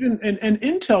 even and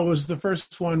Intel was the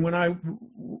first one when I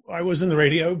was in the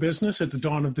radio business at the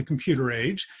dawn of the computer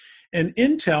age. And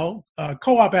Intel,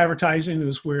 co-op advertising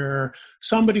is where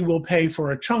somebody will pay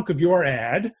for a chunk of your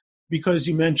ad because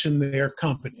you mentioned their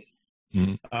company.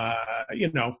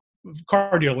 Mm-hmm.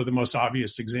 Car dealer, the most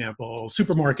obvious example.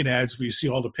 Supermarket ads where you see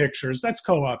all the pictures, that's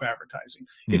co-op advertising.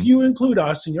 Mm-hmm. If you include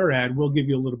us in your ad, we'll give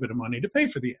you a little bit of money to pay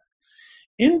for the ad.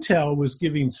 Intel was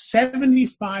giving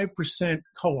 75%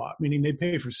 co-op, meaning they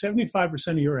pay for 75%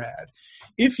 of your ad.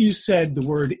 If you said the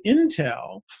word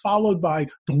Intel followed by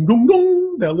dong dong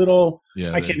dong, that little,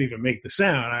 I can't even make the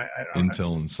sound.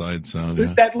 Intel inside sound.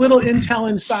 Yeah. That little Intel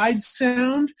inside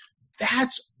sound,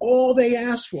 that's all they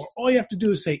asked for. All you have to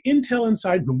do is say Intel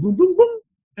inside, boom, boom, boom, boom,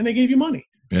 and they gave you money.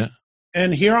 Yeah.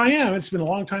 And here I am. It's been a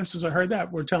long time since I heard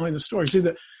that. We're telling the story.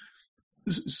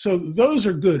 So those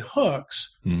are good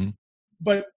hooks. Mm-hmm.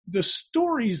 But the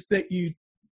stories that you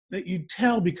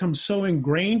tell become so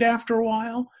ingrained after a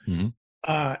while, mm-hmm.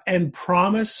 And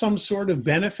promise some sort of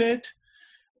benefit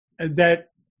that.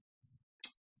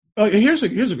 Oh, here's a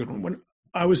good one. When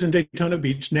I was in Daytona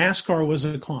Beach, NASCAR was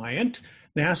a client.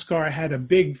 NASCAR had a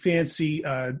big fancy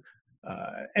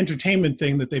entertainment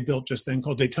thing that they built just then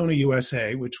called Daytona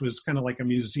USA, which was kind of like a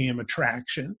museum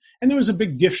attraction. And there was a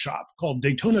big gift shop called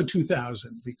Daytona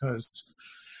 2000 because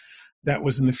that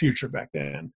was in the future back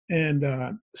then.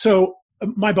 And so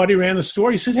my buddy ran the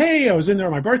store. He says, "Hey," I was in there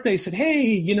on my birthday. He said, "Hey,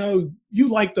 you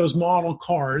like those model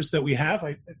cars that we have?"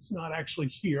 It's not actually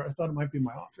here. I thought it might be in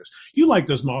my office. "You like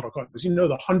those model cars,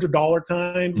 the $100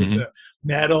 kind with mm-hmm. the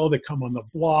metal that come on the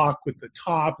block with the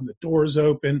top and the doors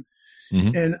open."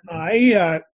 Mm-hmm. And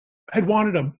I had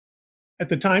wanted at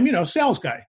the time, sales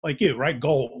guy like you, right?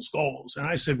 Goals. And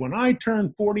I said, when I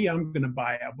turn 40, I'm going to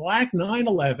buy a black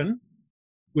 911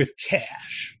 with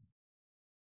cash.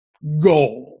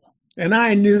 Goal. And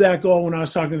I knew that goal when I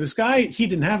was talking to this guy. He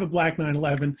didn't have a black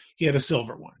 911. He had a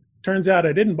silver one. Turns out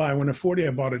I didn't buy one at 40.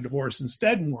 I bought a divorce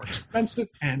instead, more expensive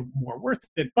and more worth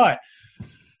it. But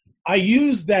I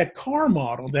used that car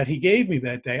model that he gave me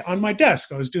that day on my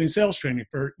desk. I was doing sales training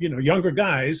for, younger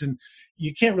guys, and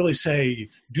you can't really say,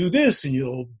 do this and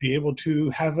you'll be able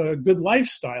to have a good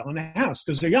lifestyle in a house,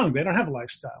 because they're young. They don't have a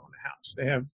lifestyle in a house. They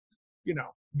have,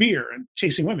 beer and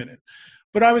chasing women.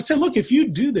 But I would say, look, if you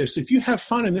do this, if you have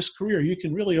fun in this career, you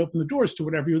can really open the doors to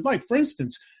whatever you would like. For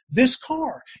instance, this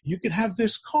car, you could have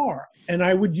this car. And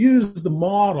I would use the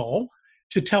model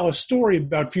to tell a story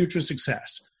about future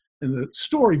success. And the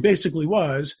story basically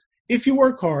was, if you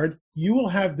work hard, you will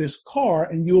have this car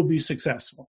and you will be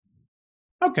successful.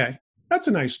 Okay, that's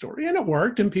a nice story. And it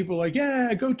worked. And people were like,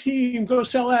 yeah, go team, go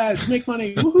sell ads, make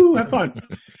money, woohoo, have fun.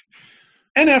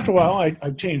 And after a while, I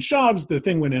changed jobs. The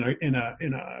thing went in a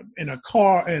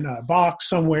car, in a box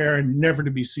somewhere, and never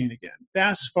to be seen again.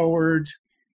 Fast forward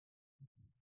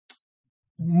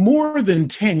more than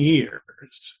 10 years.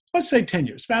 Let's say 10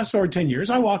 years. Fast forward 10 years.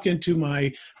 I walk into,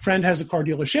 my friend has a car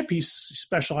dealership. He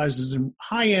specializes in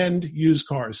high-end used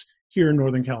cars here in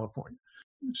Northern California.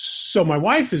 So my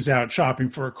wife is out shopping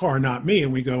for a car, not me,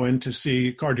 and we go in to see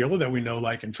a car dealer that we know,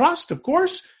 like, and trust, of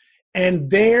course. And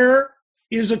there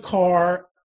is a car,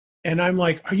 and I'm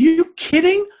like, are you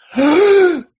kidding?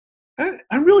 I'm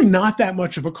really not that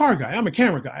much of a car guy. I'm a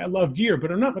camera guy. I love gear,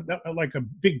 but I'm not like a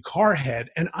big car head.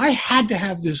 And I had to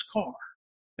have this car.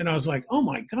 And I was like, oh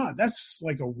my God, that's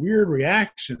like a weird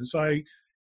reaction. So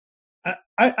I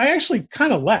actually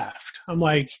kind of laughed. I'm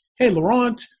like, hey,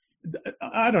 Laurent,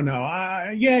 I don't know.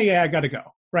 I got to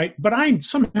go. Right. But I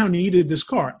somehow needed this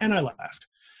car, and I laughed.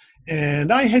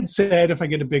 And I had said, if I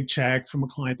get a big check from a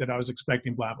client that I was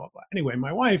expecting, blah, blah, blah. Anyway,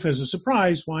 my wife, as a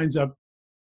surprise, winds up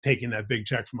taking that big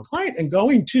check from a client and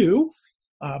going to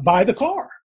buy the car.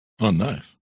 Oh,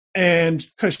 nice. And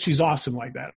because she's awesome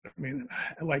like that. I mean,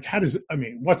 like,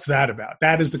 what's that about?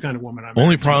 That is the kind of woman I'm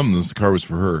Only problem is the car was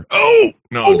for her. Oh,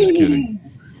 no, I'm just kidding.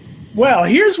 Well,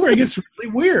 here's where it gets really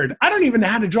weird. I don't even know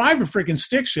how to drive a freaking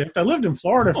stick shift. I lived in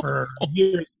Florida for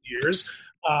years and years.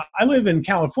 I live in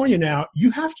California now.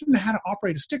 You have to know how to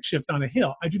operate a stick shift on a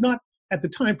hill. I do not, at the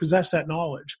time, possess that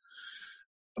knowledge.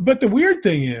 But the weird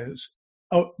thing is,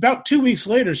 about 2 weeks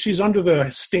later, she's under the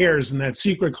stairs in that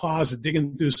secret closet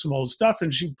digging through some old stuff,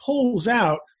 and she pulls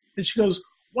out, and she goes,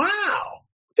 wow, what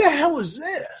the hell is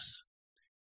this?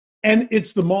 And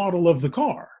it's the model of the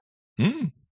car.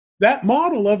 Mm. That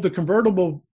model of the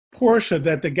convertible Porsche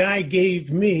that the guy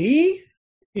gave me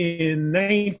in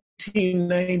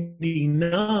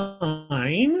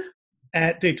 1999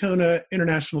 at Daytona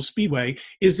International Speedway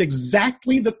is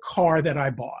exactly the car that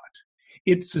I bought.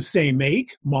 It's the same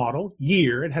make, model,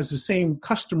 year. It has the same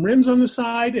custom rims on the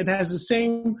side. It has the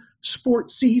same sport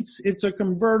seats. It's a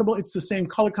convertible. It's the same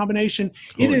color combination.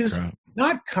 Holy it is crap.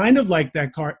 Not kind of like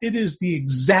that car. It is the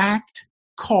exact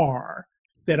car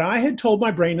that I had told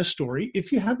my brain a story.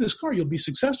 If you have this car, you'll be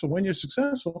successful. When you're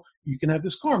successful, you can have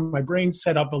this car. My brain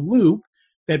set up a loop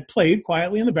that played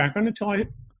quietly in the background until I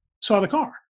saw the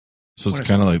car. So it's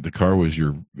kind of like the car was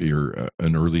your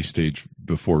an early stage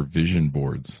before vision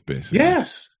boards, basically.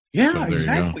 Yes. Yeah, so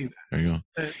exactly. There you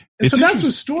go. And so that's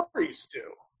what stories do.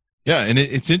 Yeah, and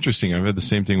it's interesting. I've had the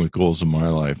same thing with goals in my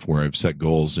life, where I've set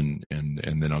goals and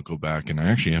then I'll go back, and I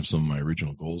actually have some of my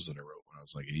original goals that I wrote when I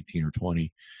was like 18 or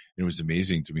 20. And it was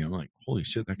amazing to me. I'm like, holy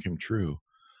shit, that came true.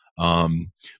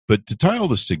 But to tie all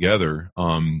this together,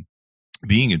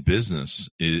 being in business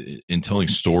and telling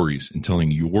stories and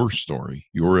telling your story,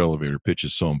 your elevator pitch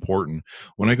is so important.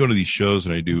 When I go to these shows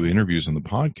and I do interviews on the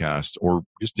podcast, or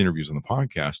just interviews on the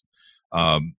podcast,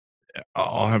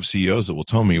 I'll have CEOs that will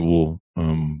tell me, well, I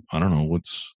don't know,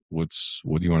 what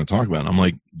do you want to talk about? And I'm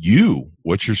like,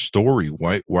 what's your story?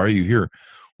 Why are you here?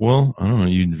 Well, I don't know.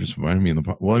 You just invited me in the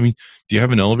podcast. Well, I mean, do you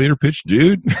have an elevator pitch,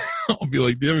 dude? I'll be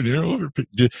like, do you have an elevator pitch?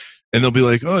 And they'll be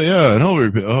like, oh yeah, an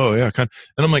elevator pitch. Oh yeah. And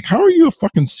I'm like, how are you a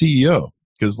fucking CEO?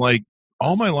 Because like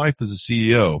all my life as a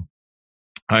CEO,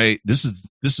 this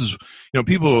is,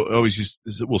 people always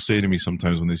will say to me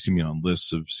sometimes when they see me on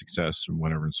lists of success and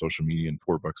whatever in social media, and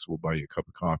 $4 will buy you a cup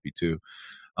of coffee too.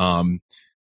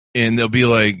 And they'll be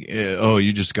like, oh,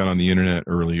 you just got on the internet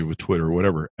earlier with Twitter or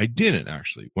whatever. I didn't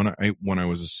actually. When I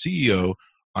was a CEO,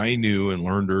 I knew and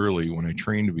learned early when I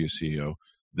trained to be a CEO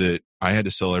that I had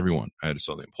to sell everyone. I had to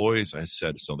sell the employees. I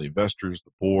had to sell the investors,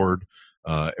 the board,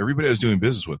 everybody I was doing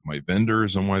business with, my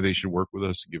vendors, on why they should work with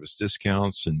us and give us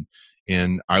discounts.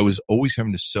 And I was always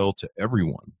having to sell to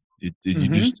everyone.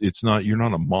 You're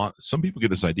not some people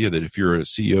get this idea that if you're a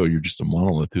CEO, you're just a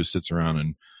monolith who sits around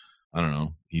and, I don't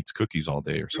know, eats cookies all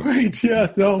day or something. Right,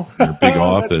 yeah, no. Your big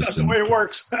office. That's not the way it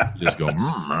works. You just go,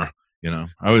 I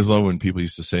always love when people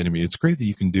used to say to me, it's great that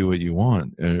you can do what you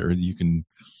want, or you can,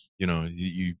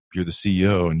 you're the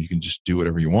CEO and you can just do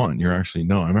whatever you want. You're actually,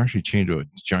 no, I'm actually chained to a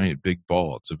giant big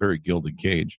ball. It's a very gilded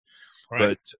cage.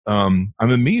 Right. But I'm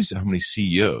amazed at how many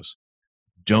CEOs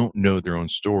don't know their own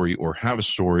story or have a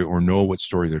story or know what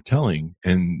story they're telling.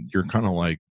 And you're kind of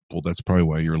like, well, that's probably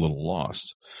why you're a little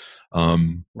lost.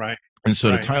 Right. And so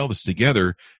to Right. tie all this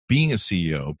together, being a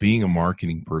CEO, being a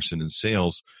marketing person in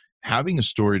sales, having a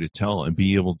story to tell and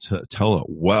be able to tell it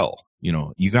well,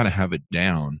 you got to have it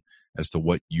down as to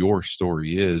what your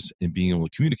story is and being able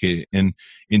to communicate it. And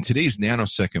in today's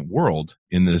nanosecond world,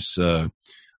 in this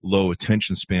low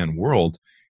attention span world,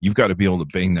 you've got to be able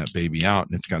to bang that baby out,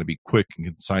 and it's got to be quick and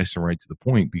concise and right to the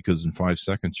point, because in 5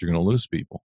 seconds, you're going to lose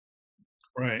people.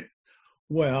 Right.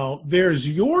 Well, there's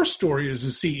your story as a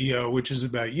CEO, which is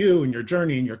about you and your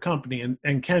journey and your company,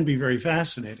 and can be very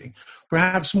fascinating.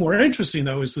 Perhaps more interesting,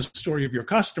 though, is the story of your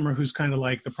customer, who's kind of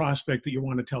like the prospect that you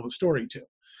want to tell the story to.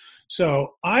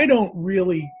 So I don't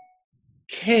really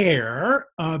care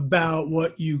about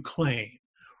what you claim.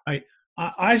 Right?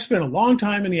 I spent a long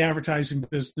time in the advertising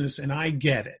business, and I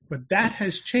get it. But that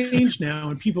has changed now,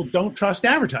 and people don't trust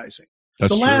advertising.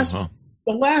 That's true, huh?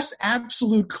 The last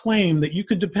absolute claim that you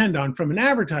could depend on from an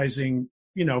advertising,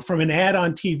 from an ad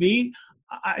on TV,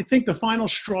 I think the final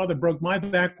straw that broke my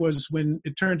back was when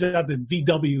it turned out that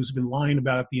VW has been lying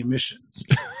about the emissions.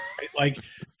 Right? Like,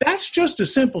 that's just a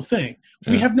simple thing.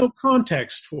 We have no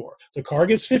context for. The car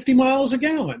gets 50 miles a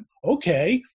gallon.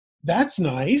 Okay, that's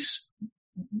nice,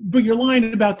 but you're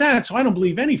lying about that, so I don't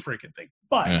believe any freaking thing.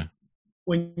 But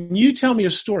when you tell me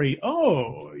a story,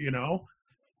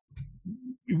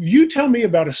 you tell me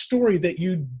about a story that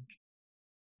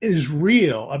is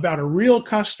real, about a real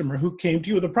customer who came to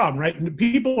you with a problem, right? And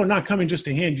people are not coming just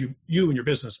to hand you and your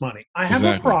business money. I have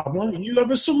a problem. You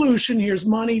have a solution. Here's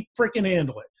money. Freaking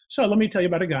handle it. So let me tell you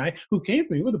about a guy who came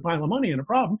to me with a pile of money and a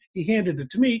problem. He handed it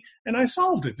to me, and I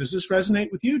solved it. Does this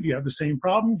resonate with you? Do you have the same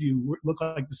problem? Do you look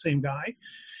like the same guy?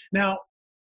 Now,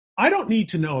 I don't need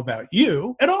to know about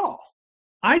you at all.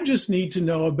 I just need to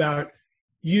know about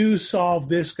you solve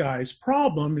this guy's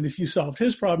problem, and if you solved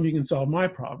his problem, you can solve my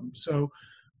problem. So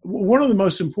one of the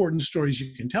most important stories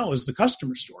you can tell is the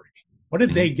customer story. What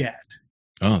did they get?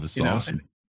 Oh, that's awesome.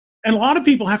 And a lot of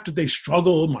people they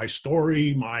struggle, my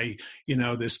story,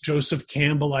 this Joseph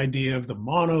Campbell idea of the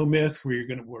monomyth, where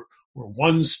where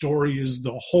one story is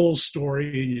the whole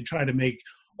story, and you try to make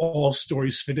all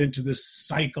stories fit into this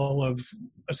cycle of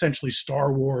essentially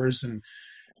Star Wars. And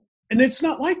it's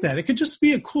not like that. It could just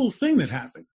be a cool thing that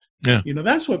happened. Yeah.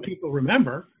 That's what people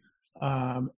remember.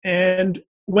 And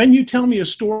when you tell me a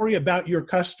story about your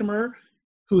customer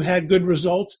who had good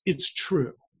results, it's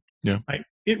true. Yeah.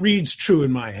 It reads true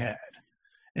in my head.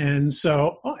 And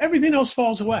so everything else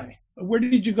falls away. Where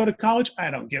did you go to college?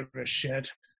 I don't give a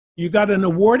shit. You got an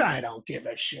award? I don't give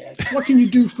a shit. What can you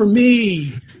do for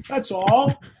me? That's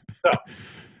all. So,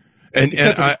 and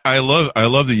I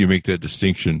love that you make that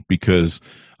distinction, because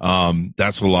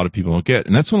that's what a lot of people don't get.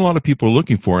 And that's what a lot of people are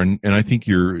looking for. And I think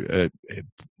you're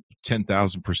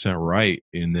 10,000% right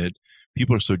in that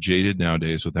people are so jaded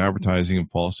nowadays with advertising and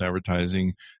false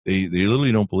advertising. They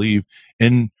literally don't believe.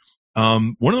 And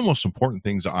one of the most important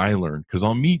things I learned, because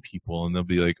I'll meet people and they'll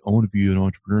be like, I want to be an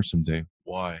entrepreneur someday.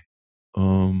 Why? I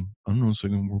don't know, so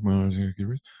I can work my hours.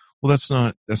 Well, that's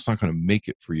not going to make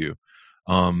it for you.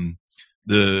 And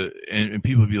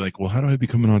people will be like, well, how do I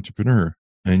become an entrepreneur?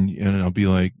 And I'll be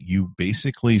like, you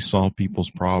basically solve people's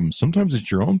problems. Sometimes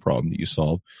it's your own problem that you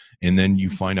solve, and then you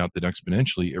find out that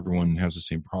exponentially everyone has the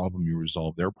same problem. You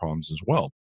resolve their problems as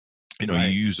well. Right.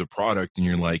 You use a product and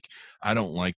you're like, I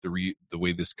don't like the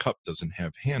way this cup doesn't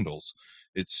have handles.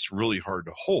 It's really hard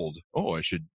to hold. Oh, I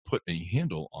should put a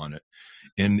handle on it.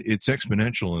 And it's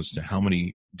exponential as to how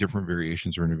many different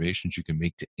variations or innovations you can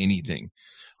make to anything.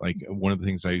 Like, one of the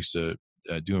things I used to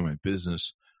do in my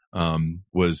business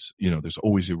was, there's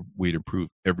always a way to improve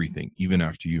everything, even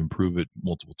after you improve it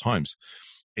multiple times.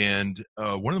 And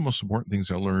one of the most important things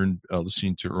I learned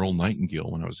listening to Earl Nightingale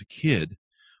when I was a kid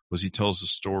was he tells a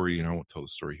story, and I won't tell the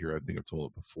story here. I think I've told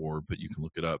it before, but you can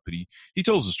look it up. But he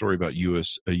tells a story about a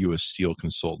U.S. steel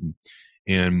consultant,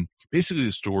 and basically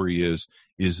the story is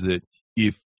that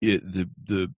the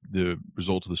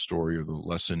result of the story, or the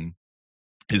lesson,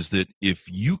 is that if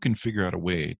you can figure out a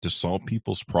way to solve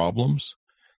people's problems,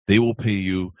 they will pay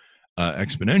you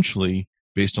exponentially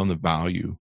based on the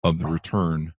value of the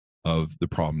return of the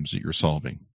problems that you're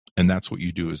solving. And that's what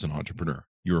you do as an entrepreneur.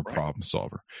 You're a problem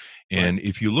solver. And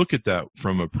if you look at that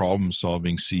from a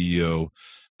problem-solving CEO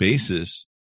basis,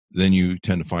 then you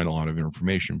tend to find a lot of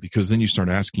information, because then you start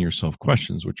asking yourself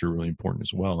questions, which are really important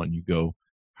as well. And you go,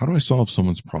 how do I solve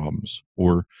someone's problems?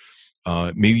 Or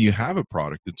maybe you have a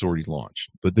product that's already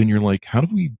launched, but then you're like, how do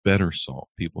we better solve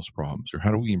people's problems? Or how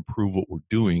do we improve what we're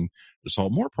doing to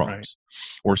solve more problems?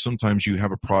 Or sometimes you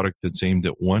have a product that's aimed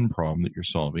at one problem that you're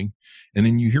solving, and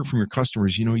then you hear from your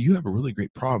customers, you have a really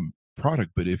great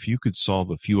product, but if you could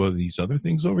solve a few of these other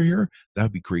things over here,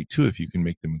 that'd be great too, if you can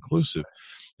make them inclusive.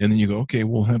 And then you go, okay,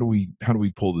 well, how do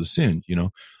we pull this in?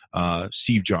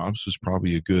 Steve Jobs was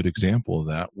probably a good example of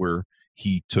that, where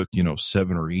he took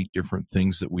 7 or 8 different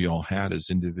things that we all had as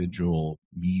individual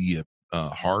media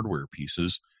hardware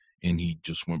pieces, and he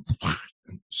just went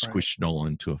and squished it all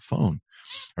into a phone.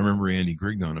 I remember Andy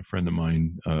Grignon, a friend of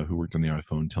mine who worked on the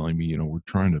iPhone, telling me, we're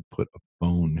trying to put a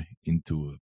phone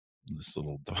into this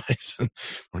little device.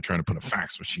 We're trying to put a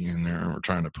fax machine in there, and we're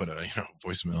trying to put a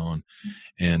voicemail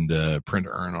and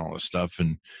printer and all this stuff,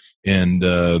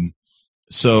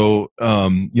 So,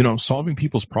 solving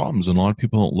people's problems, and a lot of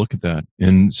people don't look at that.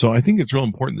 And so I think it's real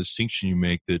important, the distinction you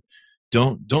make, that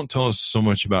don't tell us so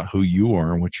much about who you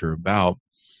are and what you're about,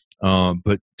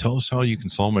 but tell us how you can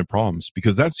solve my problems.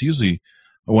 Because that's usually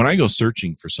when I go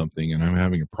searching for something and I'm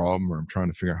having a problem or I'm trying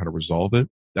to figure out how to resolve it,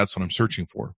 that's what I'm searching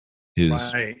for,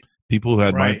 is people who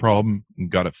had my problem and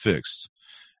got it fixed.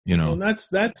 Well, that's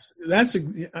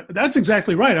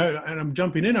exactly right. And I'm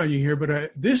jumping in on you here,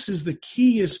 but this is the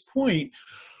keyest point.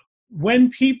 When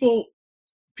people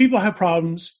have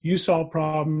problems, you solve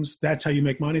problems. That's how you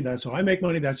make money. That's how I make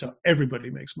money. That's how everybody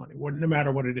makes money, no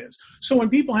matter what it is. So when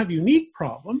people have unique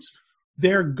problems,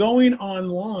 they're going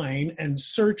online and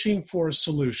searching for a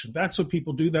solution. That's what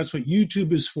people do. That's what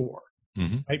YouTube is for.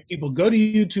 Mm-hmm. Right? People go to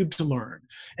YouTube to learn,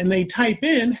 and they type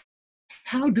in,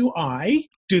 how do I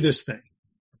do this thing?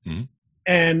 Mm-hmm.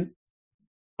 And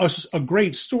a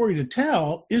great story to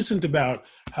tell isn't about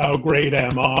how great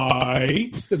am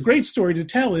I. The great story to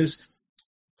tell is,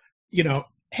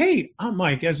 hey, I'm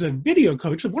Mike. As a video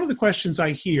coach, one of the questions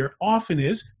I hear often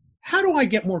is, how do I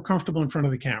get more comfortable in front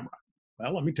of the camera?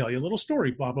 Well, let me tell you a little story,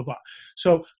 blah, blah, blah.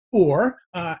 So, or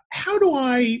how do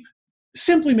I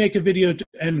simply make a video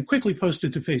and quickly post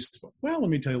it to Facebook? Well,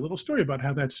 let me tell you a little story about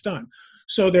how that's done.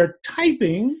 So they're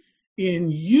typing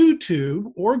in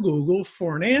YouTube or Google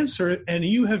for an answer, and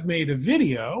you have made a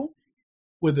video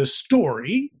with a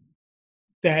story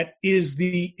that is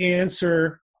the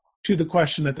answer to the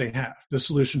question that they have, the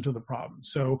solution to the problem.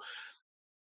 So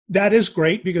that is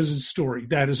great because it's story.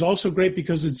 That is also great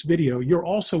because it's video. You're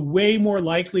also way more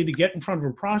likely to get in front of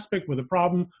a prospect with a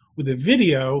problem with a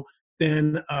video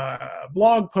than a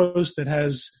blog post that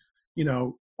has,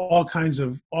 all kinds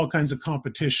of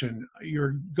competition.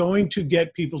 You're going to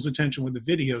get people's attention with the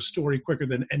video story quicker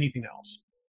than anything else.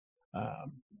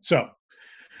 So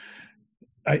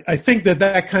I think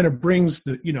that kind of brings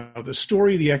the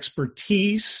story, the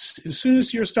expertise. As soon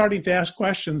as you're starting to ask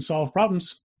questions, solve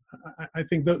problems, I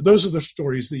think those are the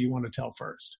stories that you want to tell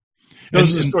first.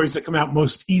 Those are the stories that come out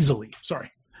most easily.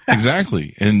 Sorry.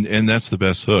 Exactly. And that's the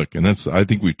best hook. And I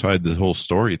think we've tied the whole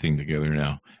story thing together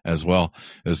now, as well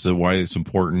as to why it's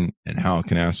important and how it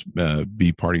can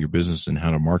be part of your business and how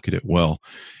to market it well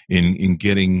in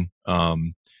getting,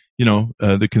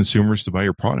 the consumers to buy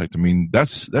your product. I mean,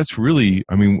 that's really,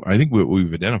 I think what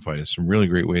we've identified is some really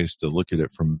great ways to look at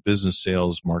it from a business,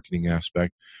 sales, marketing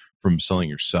aspect, from selling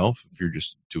yourself. If you're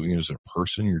just doing it as a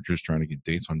person, you're just trying to get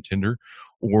dates on Tinder,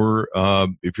 or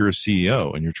if you're a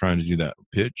CEO and you're trying to do that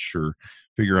pitch or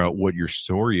figure out what your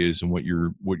story is and what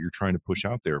you're trying to push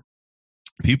out there.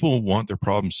 People want their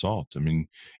problems solved. I mean,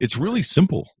 it's really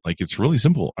simple. It's really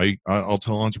simple. I'll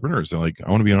tell entrepreneurs, they're like, I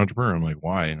want to be an entrepreneur. I'm like,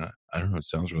 why? And I don't know. It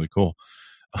sounds really cool.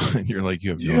 And you're like, you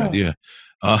have no idea.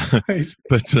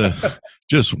 But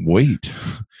just wait.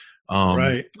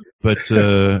 Right. But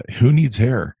who needs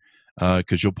hair?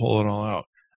 Because you'll pull it all out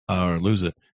or lose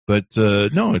it. But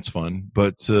no, it's fun.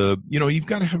 But you've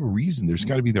got to have a reason. There's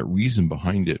got to be that reason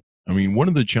behind it. I mean, one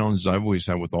of the challenges I've always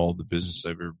had with all the business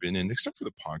I've ever been in, except for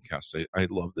the podcast, I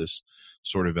love this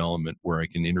sort of element where I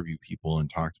can interview people and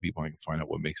talk to people. I can find out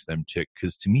what makes them tick.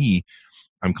 Because to me,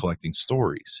 I'm collecting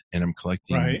stories and I'm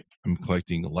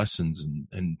collecting lessons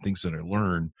and things that I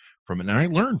learn from it. And I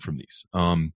learn from these.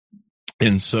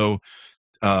 And so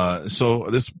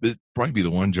this would probably be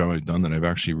the one job I've done that I've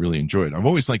actually really enjoyed. I've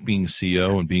always liked being a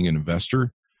CEO and being an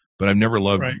investor, but I've never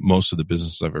loved most of the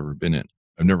businesses I've ever been in.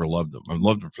 I've never loved them. I've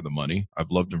loved them for the money.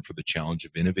 I've loved them for the challenge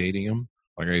of innovating them.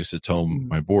 Like I used to tell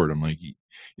my board, I'm like,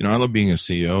 I love being a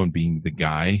CEO and being the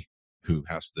guy who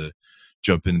has to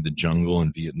jump into the jungle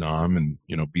in Vietnam and,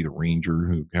 be the ranger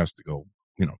who has to go,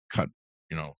 cut,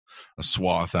 a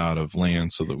swath out of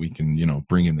land so that we can,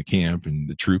 bring in the camp and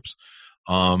the troops.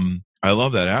 I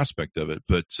love that aspect of it,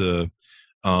 but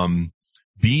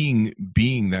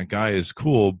being that guy is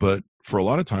cool, but for a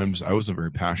lot of times I wasn't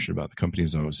very passionate about the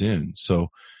companies I was in. So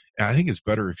I think it's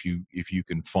better if you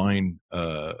can find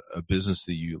a business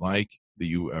that you like, that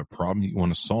you a problem you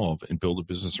want to solve, and build a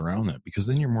business around that, because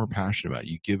then you're more passionate about it.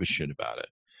 You give a shit about it.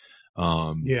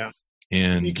 Yeah.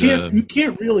 And you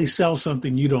can't really sell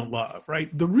something you don't love, right?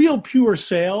 The real pure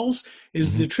sales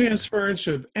is the transference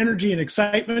of energy and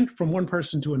excitement from one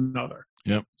person to another.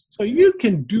 Yep. So you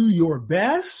can do your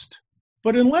best,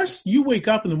 but unless you wake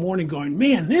up in the morning going,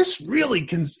 man, this really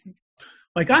can,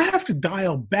 like, I have to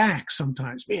dial back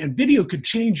sometimes. Man, video could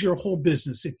change your whole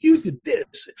business. If you did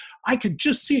this, I could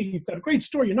just see you've got a great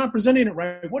story. You're not presenting it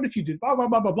right. What if you did blah, blah,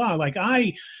 blah, blah, blah? Like,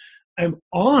 I am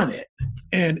on it,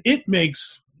 and it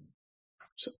makes,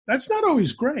 that's not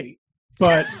always great,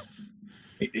 but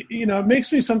it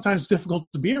makes me sometimes difficult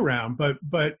to be around,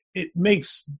 but it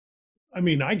makes, I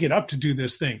mean, I get up to do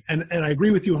this thing, and I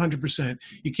agree with you 100%.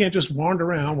 You can't just wander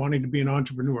around wanting to be an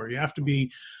entrepreneur. You have to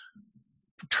be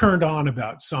turned on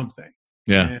about something.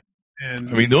 Yeah. And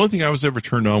I mean, the only thing I was ever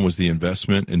turned on was the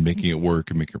investment and making it work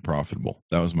and make it profitable.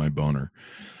 That was my boner.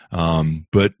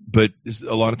 But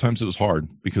a lot of times it was hard,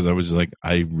 because I was like,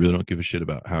 I really don't give a shit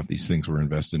about half these things we're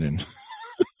invested in.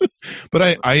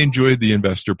 But I enjoyed the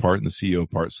investor part and the CEO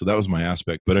part, so that was my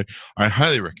aspect. But I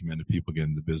highly recommend if people get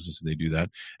into business and they do that.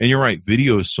 And you're right,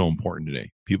 video is so important today.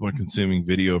 People are consuming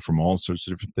video from all sorts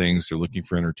of different things. They're looking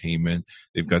for entertainment.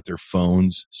 They've got their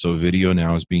phones, so video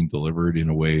now is being delivered in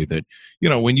a way that,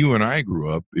 when you and I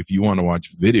grew up, if you want to watch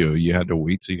video, you had to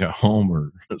wait till you got home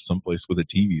or someplace with a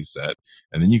TV set,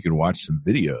 and then you could watch some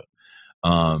video.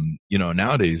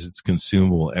 Nowadays it's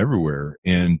consumable everywhere,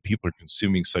 and people are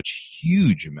consuming such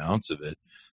huge amounts of it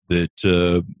that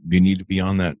you need to be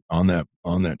on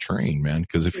that train, man.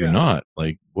 Because if you're not,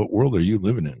 like, what world are you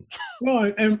living in?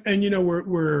 Well, and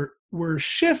we're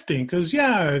shifting, because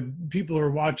people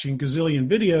are watching gazillion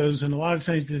videos, and a lot of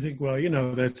times they think, well,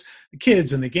 that's the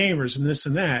kids and the gamers and this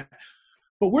and that.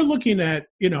 But we're looking at,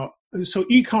 so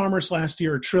e-commerce last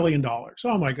year, $1 trillion.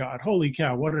 Oh my God, holy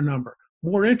cow, what a number.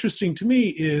 More interesting to me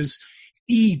is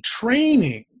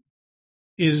e-training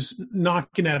is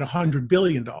knocking at $100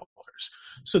 billion.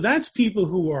 So that's people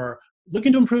who are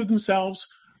looking to improve themselves,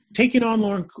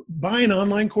 buying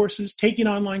online courses, taking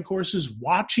online courses,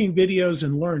 watching videos,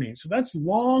 and learning. So that's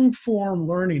long form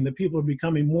learning that people are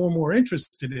becoming more and more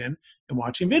interested in, and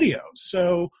watching videos.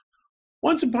 So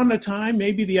once upon a time,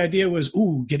 maybe the idea was,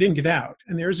 get in, get out.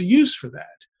 And there's a use for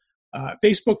that.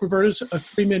 Facebook prefers a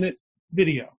 3-minute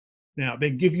video. Now, they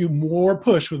give you more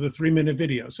push with a 3-minute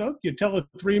video. So you tell a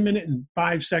 3-minute and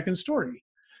 5-second story.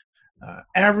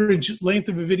 Average length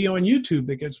of a video on YouTube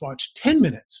that gets watched, 10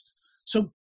 minutes.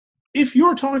 So if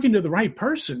you're talking to the right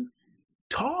person,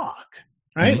 talk,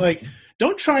 right? Mm-hmm. Like,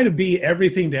 don't try to be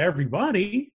everything to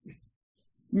everybody.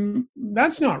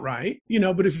 That's not right.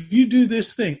 But if you do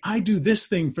this thing, I do this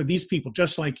thing for these people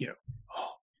just like you.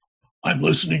 I'm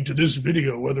listening to this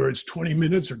video, whether it's 20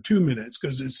 minutes or 2 minutes,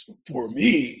 because it's for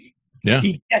me. Yeah.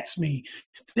 He gets me.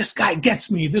 This guy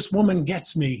gets me. This woman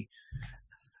gets me.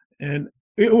 And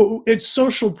it's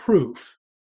social proof.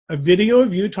 A video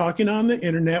of you talking on the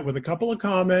internet with a couple of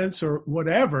comments or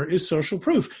whatever is social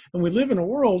proof. And we live in a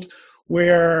world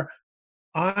where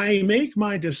I make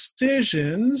my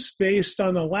decisions based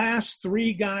on the last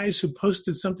 3 guys who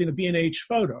posted something to B&H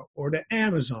Photo or to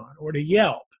Amazon or to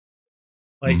Yelp.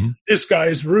 Like, This guy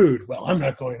is rude. Well, I'm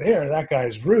not going there. That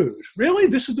guy's rude. Really?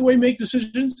 This is the way you make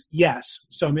decisions? Yes.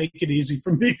 So make it easy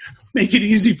for me. Make it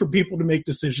easy for people to make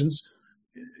decisions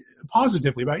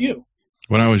positively about you.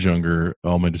 When I was younger,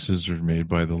 all my decisions were made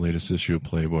by the latest issue of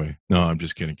Playboy. No, I'm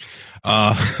just kidding.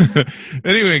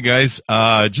 Anyway, guys,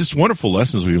 just wonderful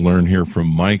lessons we learned here from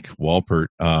Mike Wolpert,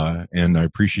 and I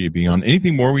appreciate you being on.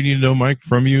 Anything more we need to know, Mike,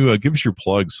 from you? Give us your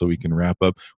plug so we can wrap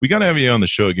up. We got to have you on the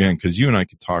show again, because you and I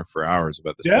could talk for hours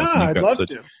about this stuff. Yeah, I'd love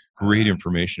to. Great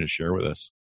information to share with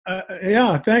us.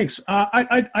 Thanks.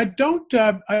 I don't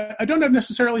have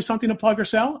necessarily something to plug or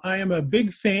sell. I am a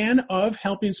big fan of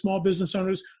helping small business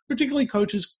owners, particularly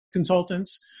coaches,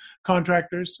 consultants,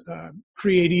 contractors,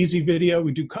 create easy video.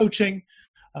 We do coaching.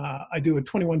 I do a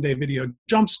 21-day video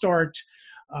jumpstart.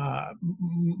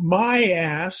 My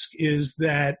ask is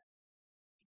that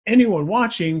anyone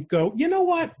watching go, you know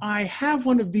what? I have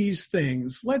one of these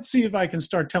things. Let's see if I can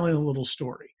start telling a little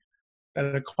story. I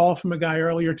had a call from a guy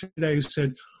earlier today who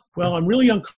said, well, I'm really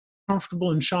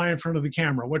uncomfortable and shy in front of the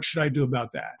camera. What should I do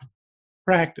about that?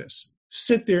 Practice.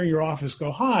 Sit there in your office.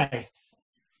 Go, hi,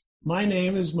 my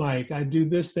name is Mike. I do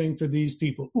this thing for these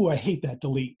people. Ooh, I hate that.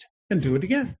 Delete. And do it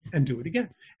again. And do it again.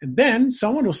 And then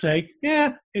someone will say,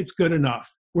 yeah, it's good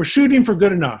enough. We're shooting for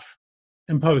good enough.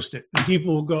 and post it. And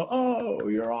people will go, oh,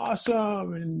 you're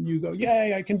awesome. And you go,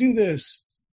 yay, I can do this.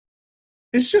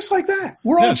 It's just like that.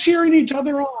 We're all cheering each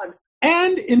other on.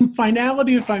 And in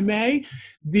finality, if I may,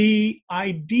 the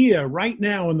idea right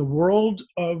now in the world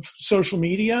of social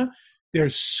media,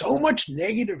 there's so much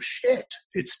negative shit.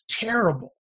 It's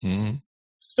terrible. Mm-hmm.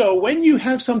 So when you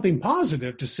have something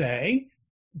positive to say,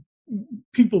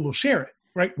 people will share it.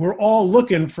 Right, we're all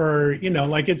looking for,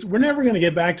 we're never going to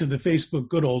get back to the Facebook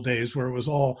good old days where it was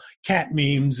all cat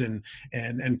memes and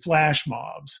flash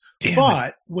mobs.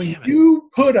 But when you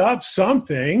put up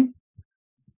something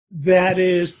that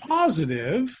is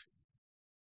positive,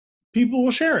 people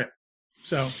will share it.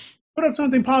 So put up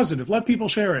something positive, let people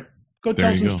share it. Go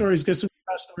tell some stories, get some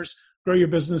customers, grow your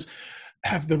business,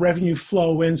 have the revenue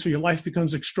flow in so your life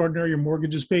becomes extraordinary, your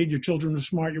mortgage is paid, your children are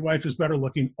smart, your wife is better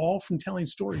looking, all from telling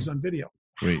stories on video.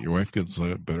 Wait, your wife gets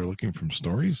better looking from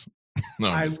stories? No,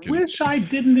 I wish I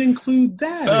didn't include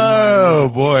that. Oh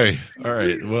boy! All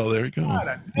right. Well, there you go.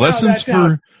 Lessons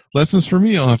for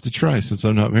me. I'll have to try since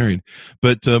I'm not married.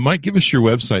 But Mike, give us your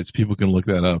website so people can look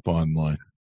that up online.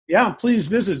 Yeah, please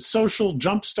visit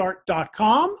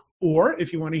socialjumpstart.com, or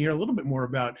if you want to hear a little bit more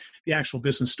about the actual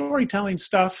business storytelling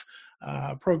stuff,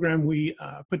 program we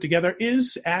put together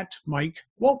is at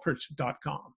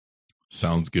mikewolpert.com.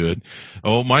 Sounds good.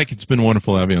 Oh, Mike, it's been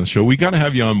wonderful having you on the show. We got to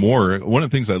have you on more. One of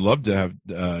the things I'd love to have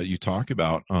you talk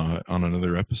about on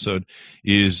another episode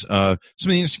is some of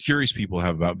the insecurities people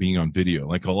have about being on video.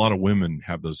 Like a lot of women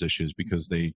have those issues because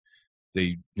they're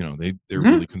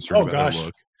really concerned about their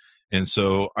look. And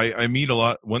so I meet a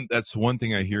lot. That's one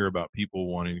thing I hear about people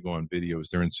wanting to go on video is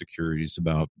their insecurities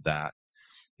about that.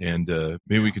 And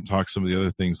maybe we can talk some of the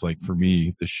other things, like for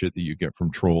me, the shit that you get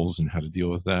from trolls and how to deal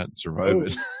with that and survive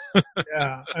it.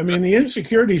 Yeah. I mean, the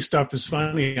insecurity stuff is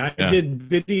funny. I did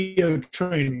video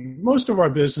training. Most of our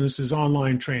business is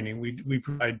online training. We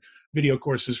provide video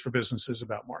courses for businesses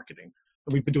about marketing.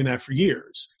 And we've been doing that for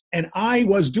years. And I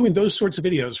was doing those sorts of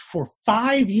videos for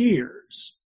 5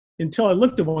 years until I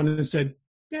looked at one and said,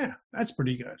 yeah, that's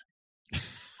pretty good.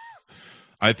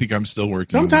 I think I'm still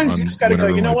working Sometimes on you just gotta go,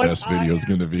 you know what? Best video is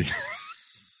going to be.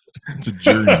 It's a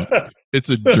journey.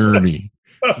 It's a journey.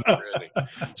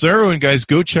 So everyone, guys,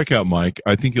 go check out Mike.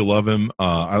 I think you'll love him.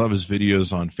 I love his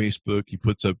videos on Facebook. He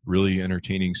puts up really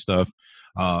entertaining stuff.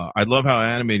 I love how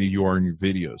animated you are in your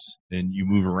videos, and you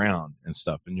move around and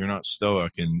stuff, and you're not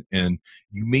stoic, and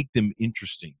you make them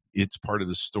interesting. It's part of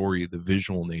the story, the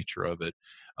visual nature of it.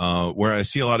 Where I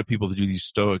see a lot of people that do these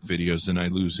stoic videos, and I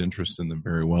lose interest in them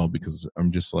very well because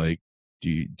I'm just like,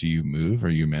 do you move? Are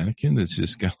you a mannequin? That's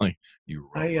just kind of like you.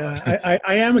 I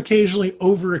am occasionally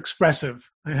over expressive.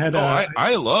 I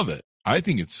love it. I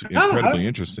think it's incredibly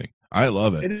interesting. I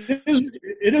love it.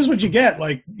 It is what you get.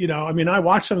 Like, I mean, I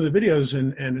watch some of the videos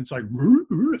and it's like,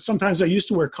 sometimes I used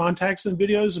to wear contacts in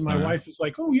videos and my wife is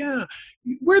like, oh yeah,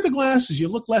 wear the glasses. You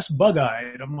look less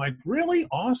bug-eyed. I'm like, really?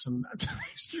 Awesome. That's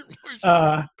nice.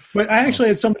 But I actually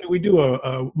had somebody, we do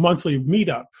a monthly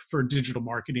meetup for digital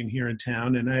marketing here in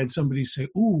town. And I had somebody say,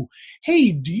 ooh,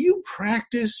 hey, do you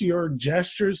practice your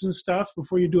gestures and stuff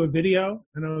before you do a video?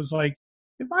 And I was like,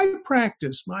 if I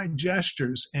practice my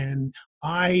gestures and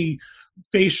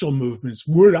facial movements,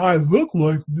 would I look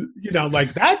like,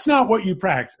 like that's not what you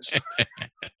practice.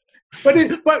 But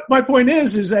my point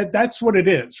is that that's what it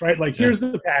is, right? Like, here's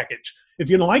the package.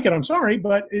 If you don't like it, I'm sorry,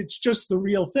 but it's just the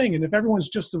real thing. And if everyone's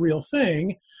just the real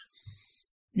thing,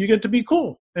 you get to be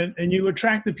cool. And you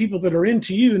attract the people that are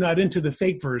into you, not into the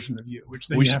fake version of you. Which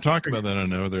then we should talk about that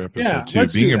on another episode too.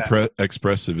 Let's Being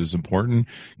expressive is important,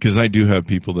 because I do have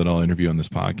people that I'll interview on this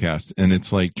podcast, and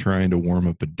it's like trying to warm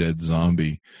up a dead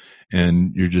zombie,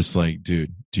 and you're just like,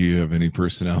 dude, do you have any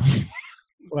personality?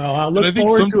 Well, I'll look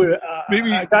forward to it.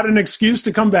 Maybe I got an excuse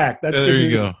to come back. That's there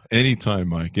you go. Anytime,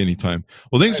 Mike. Anytime.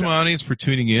 Well, thanks to my audience for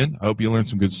tuning in. I hope you learned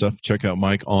some good stuff. Check out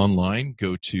Mike online.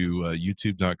 Go to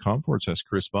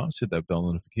youtube.com/Chris Voss. Hit that bell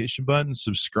notification button.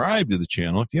 Subscribe to the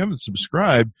channel. If you haven't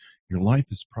subscribed, your life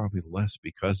is probably less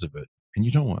because of it, and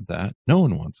you don't want that. No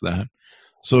one wants that.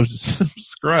 So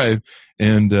subscribe,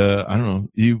 and I don't know.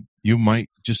 You might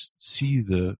just see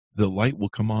the light will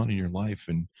come on in your life,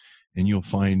 and you'll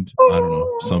find, I don't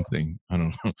know, something. I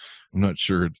don't know. I'm not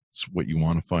sure it's what you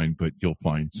want to find, but you'll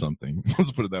find something.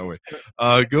 Let's put it that way.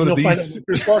 Go to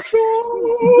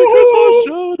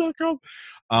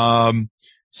thechrisvossshow.com.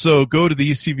 So go to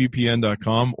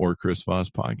thecvpn.com or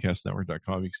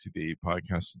chrisvosspodcastnetwork.com. You can see the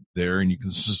podcast there, and you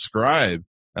can subscribe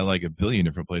at like a billion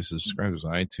different places. Subscribe to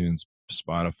iTunes,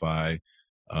 Spotify,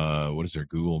 what is there,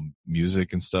 Google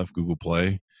Music and stuff, Google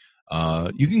Play.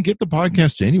 You can get the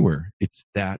podcast anywhere. It's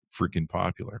that freaking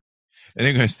popular.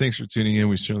 Anyway, guys, thanks for tuning in.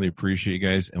 We certainly appreciate you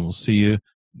guys, and we'll see you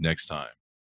next time.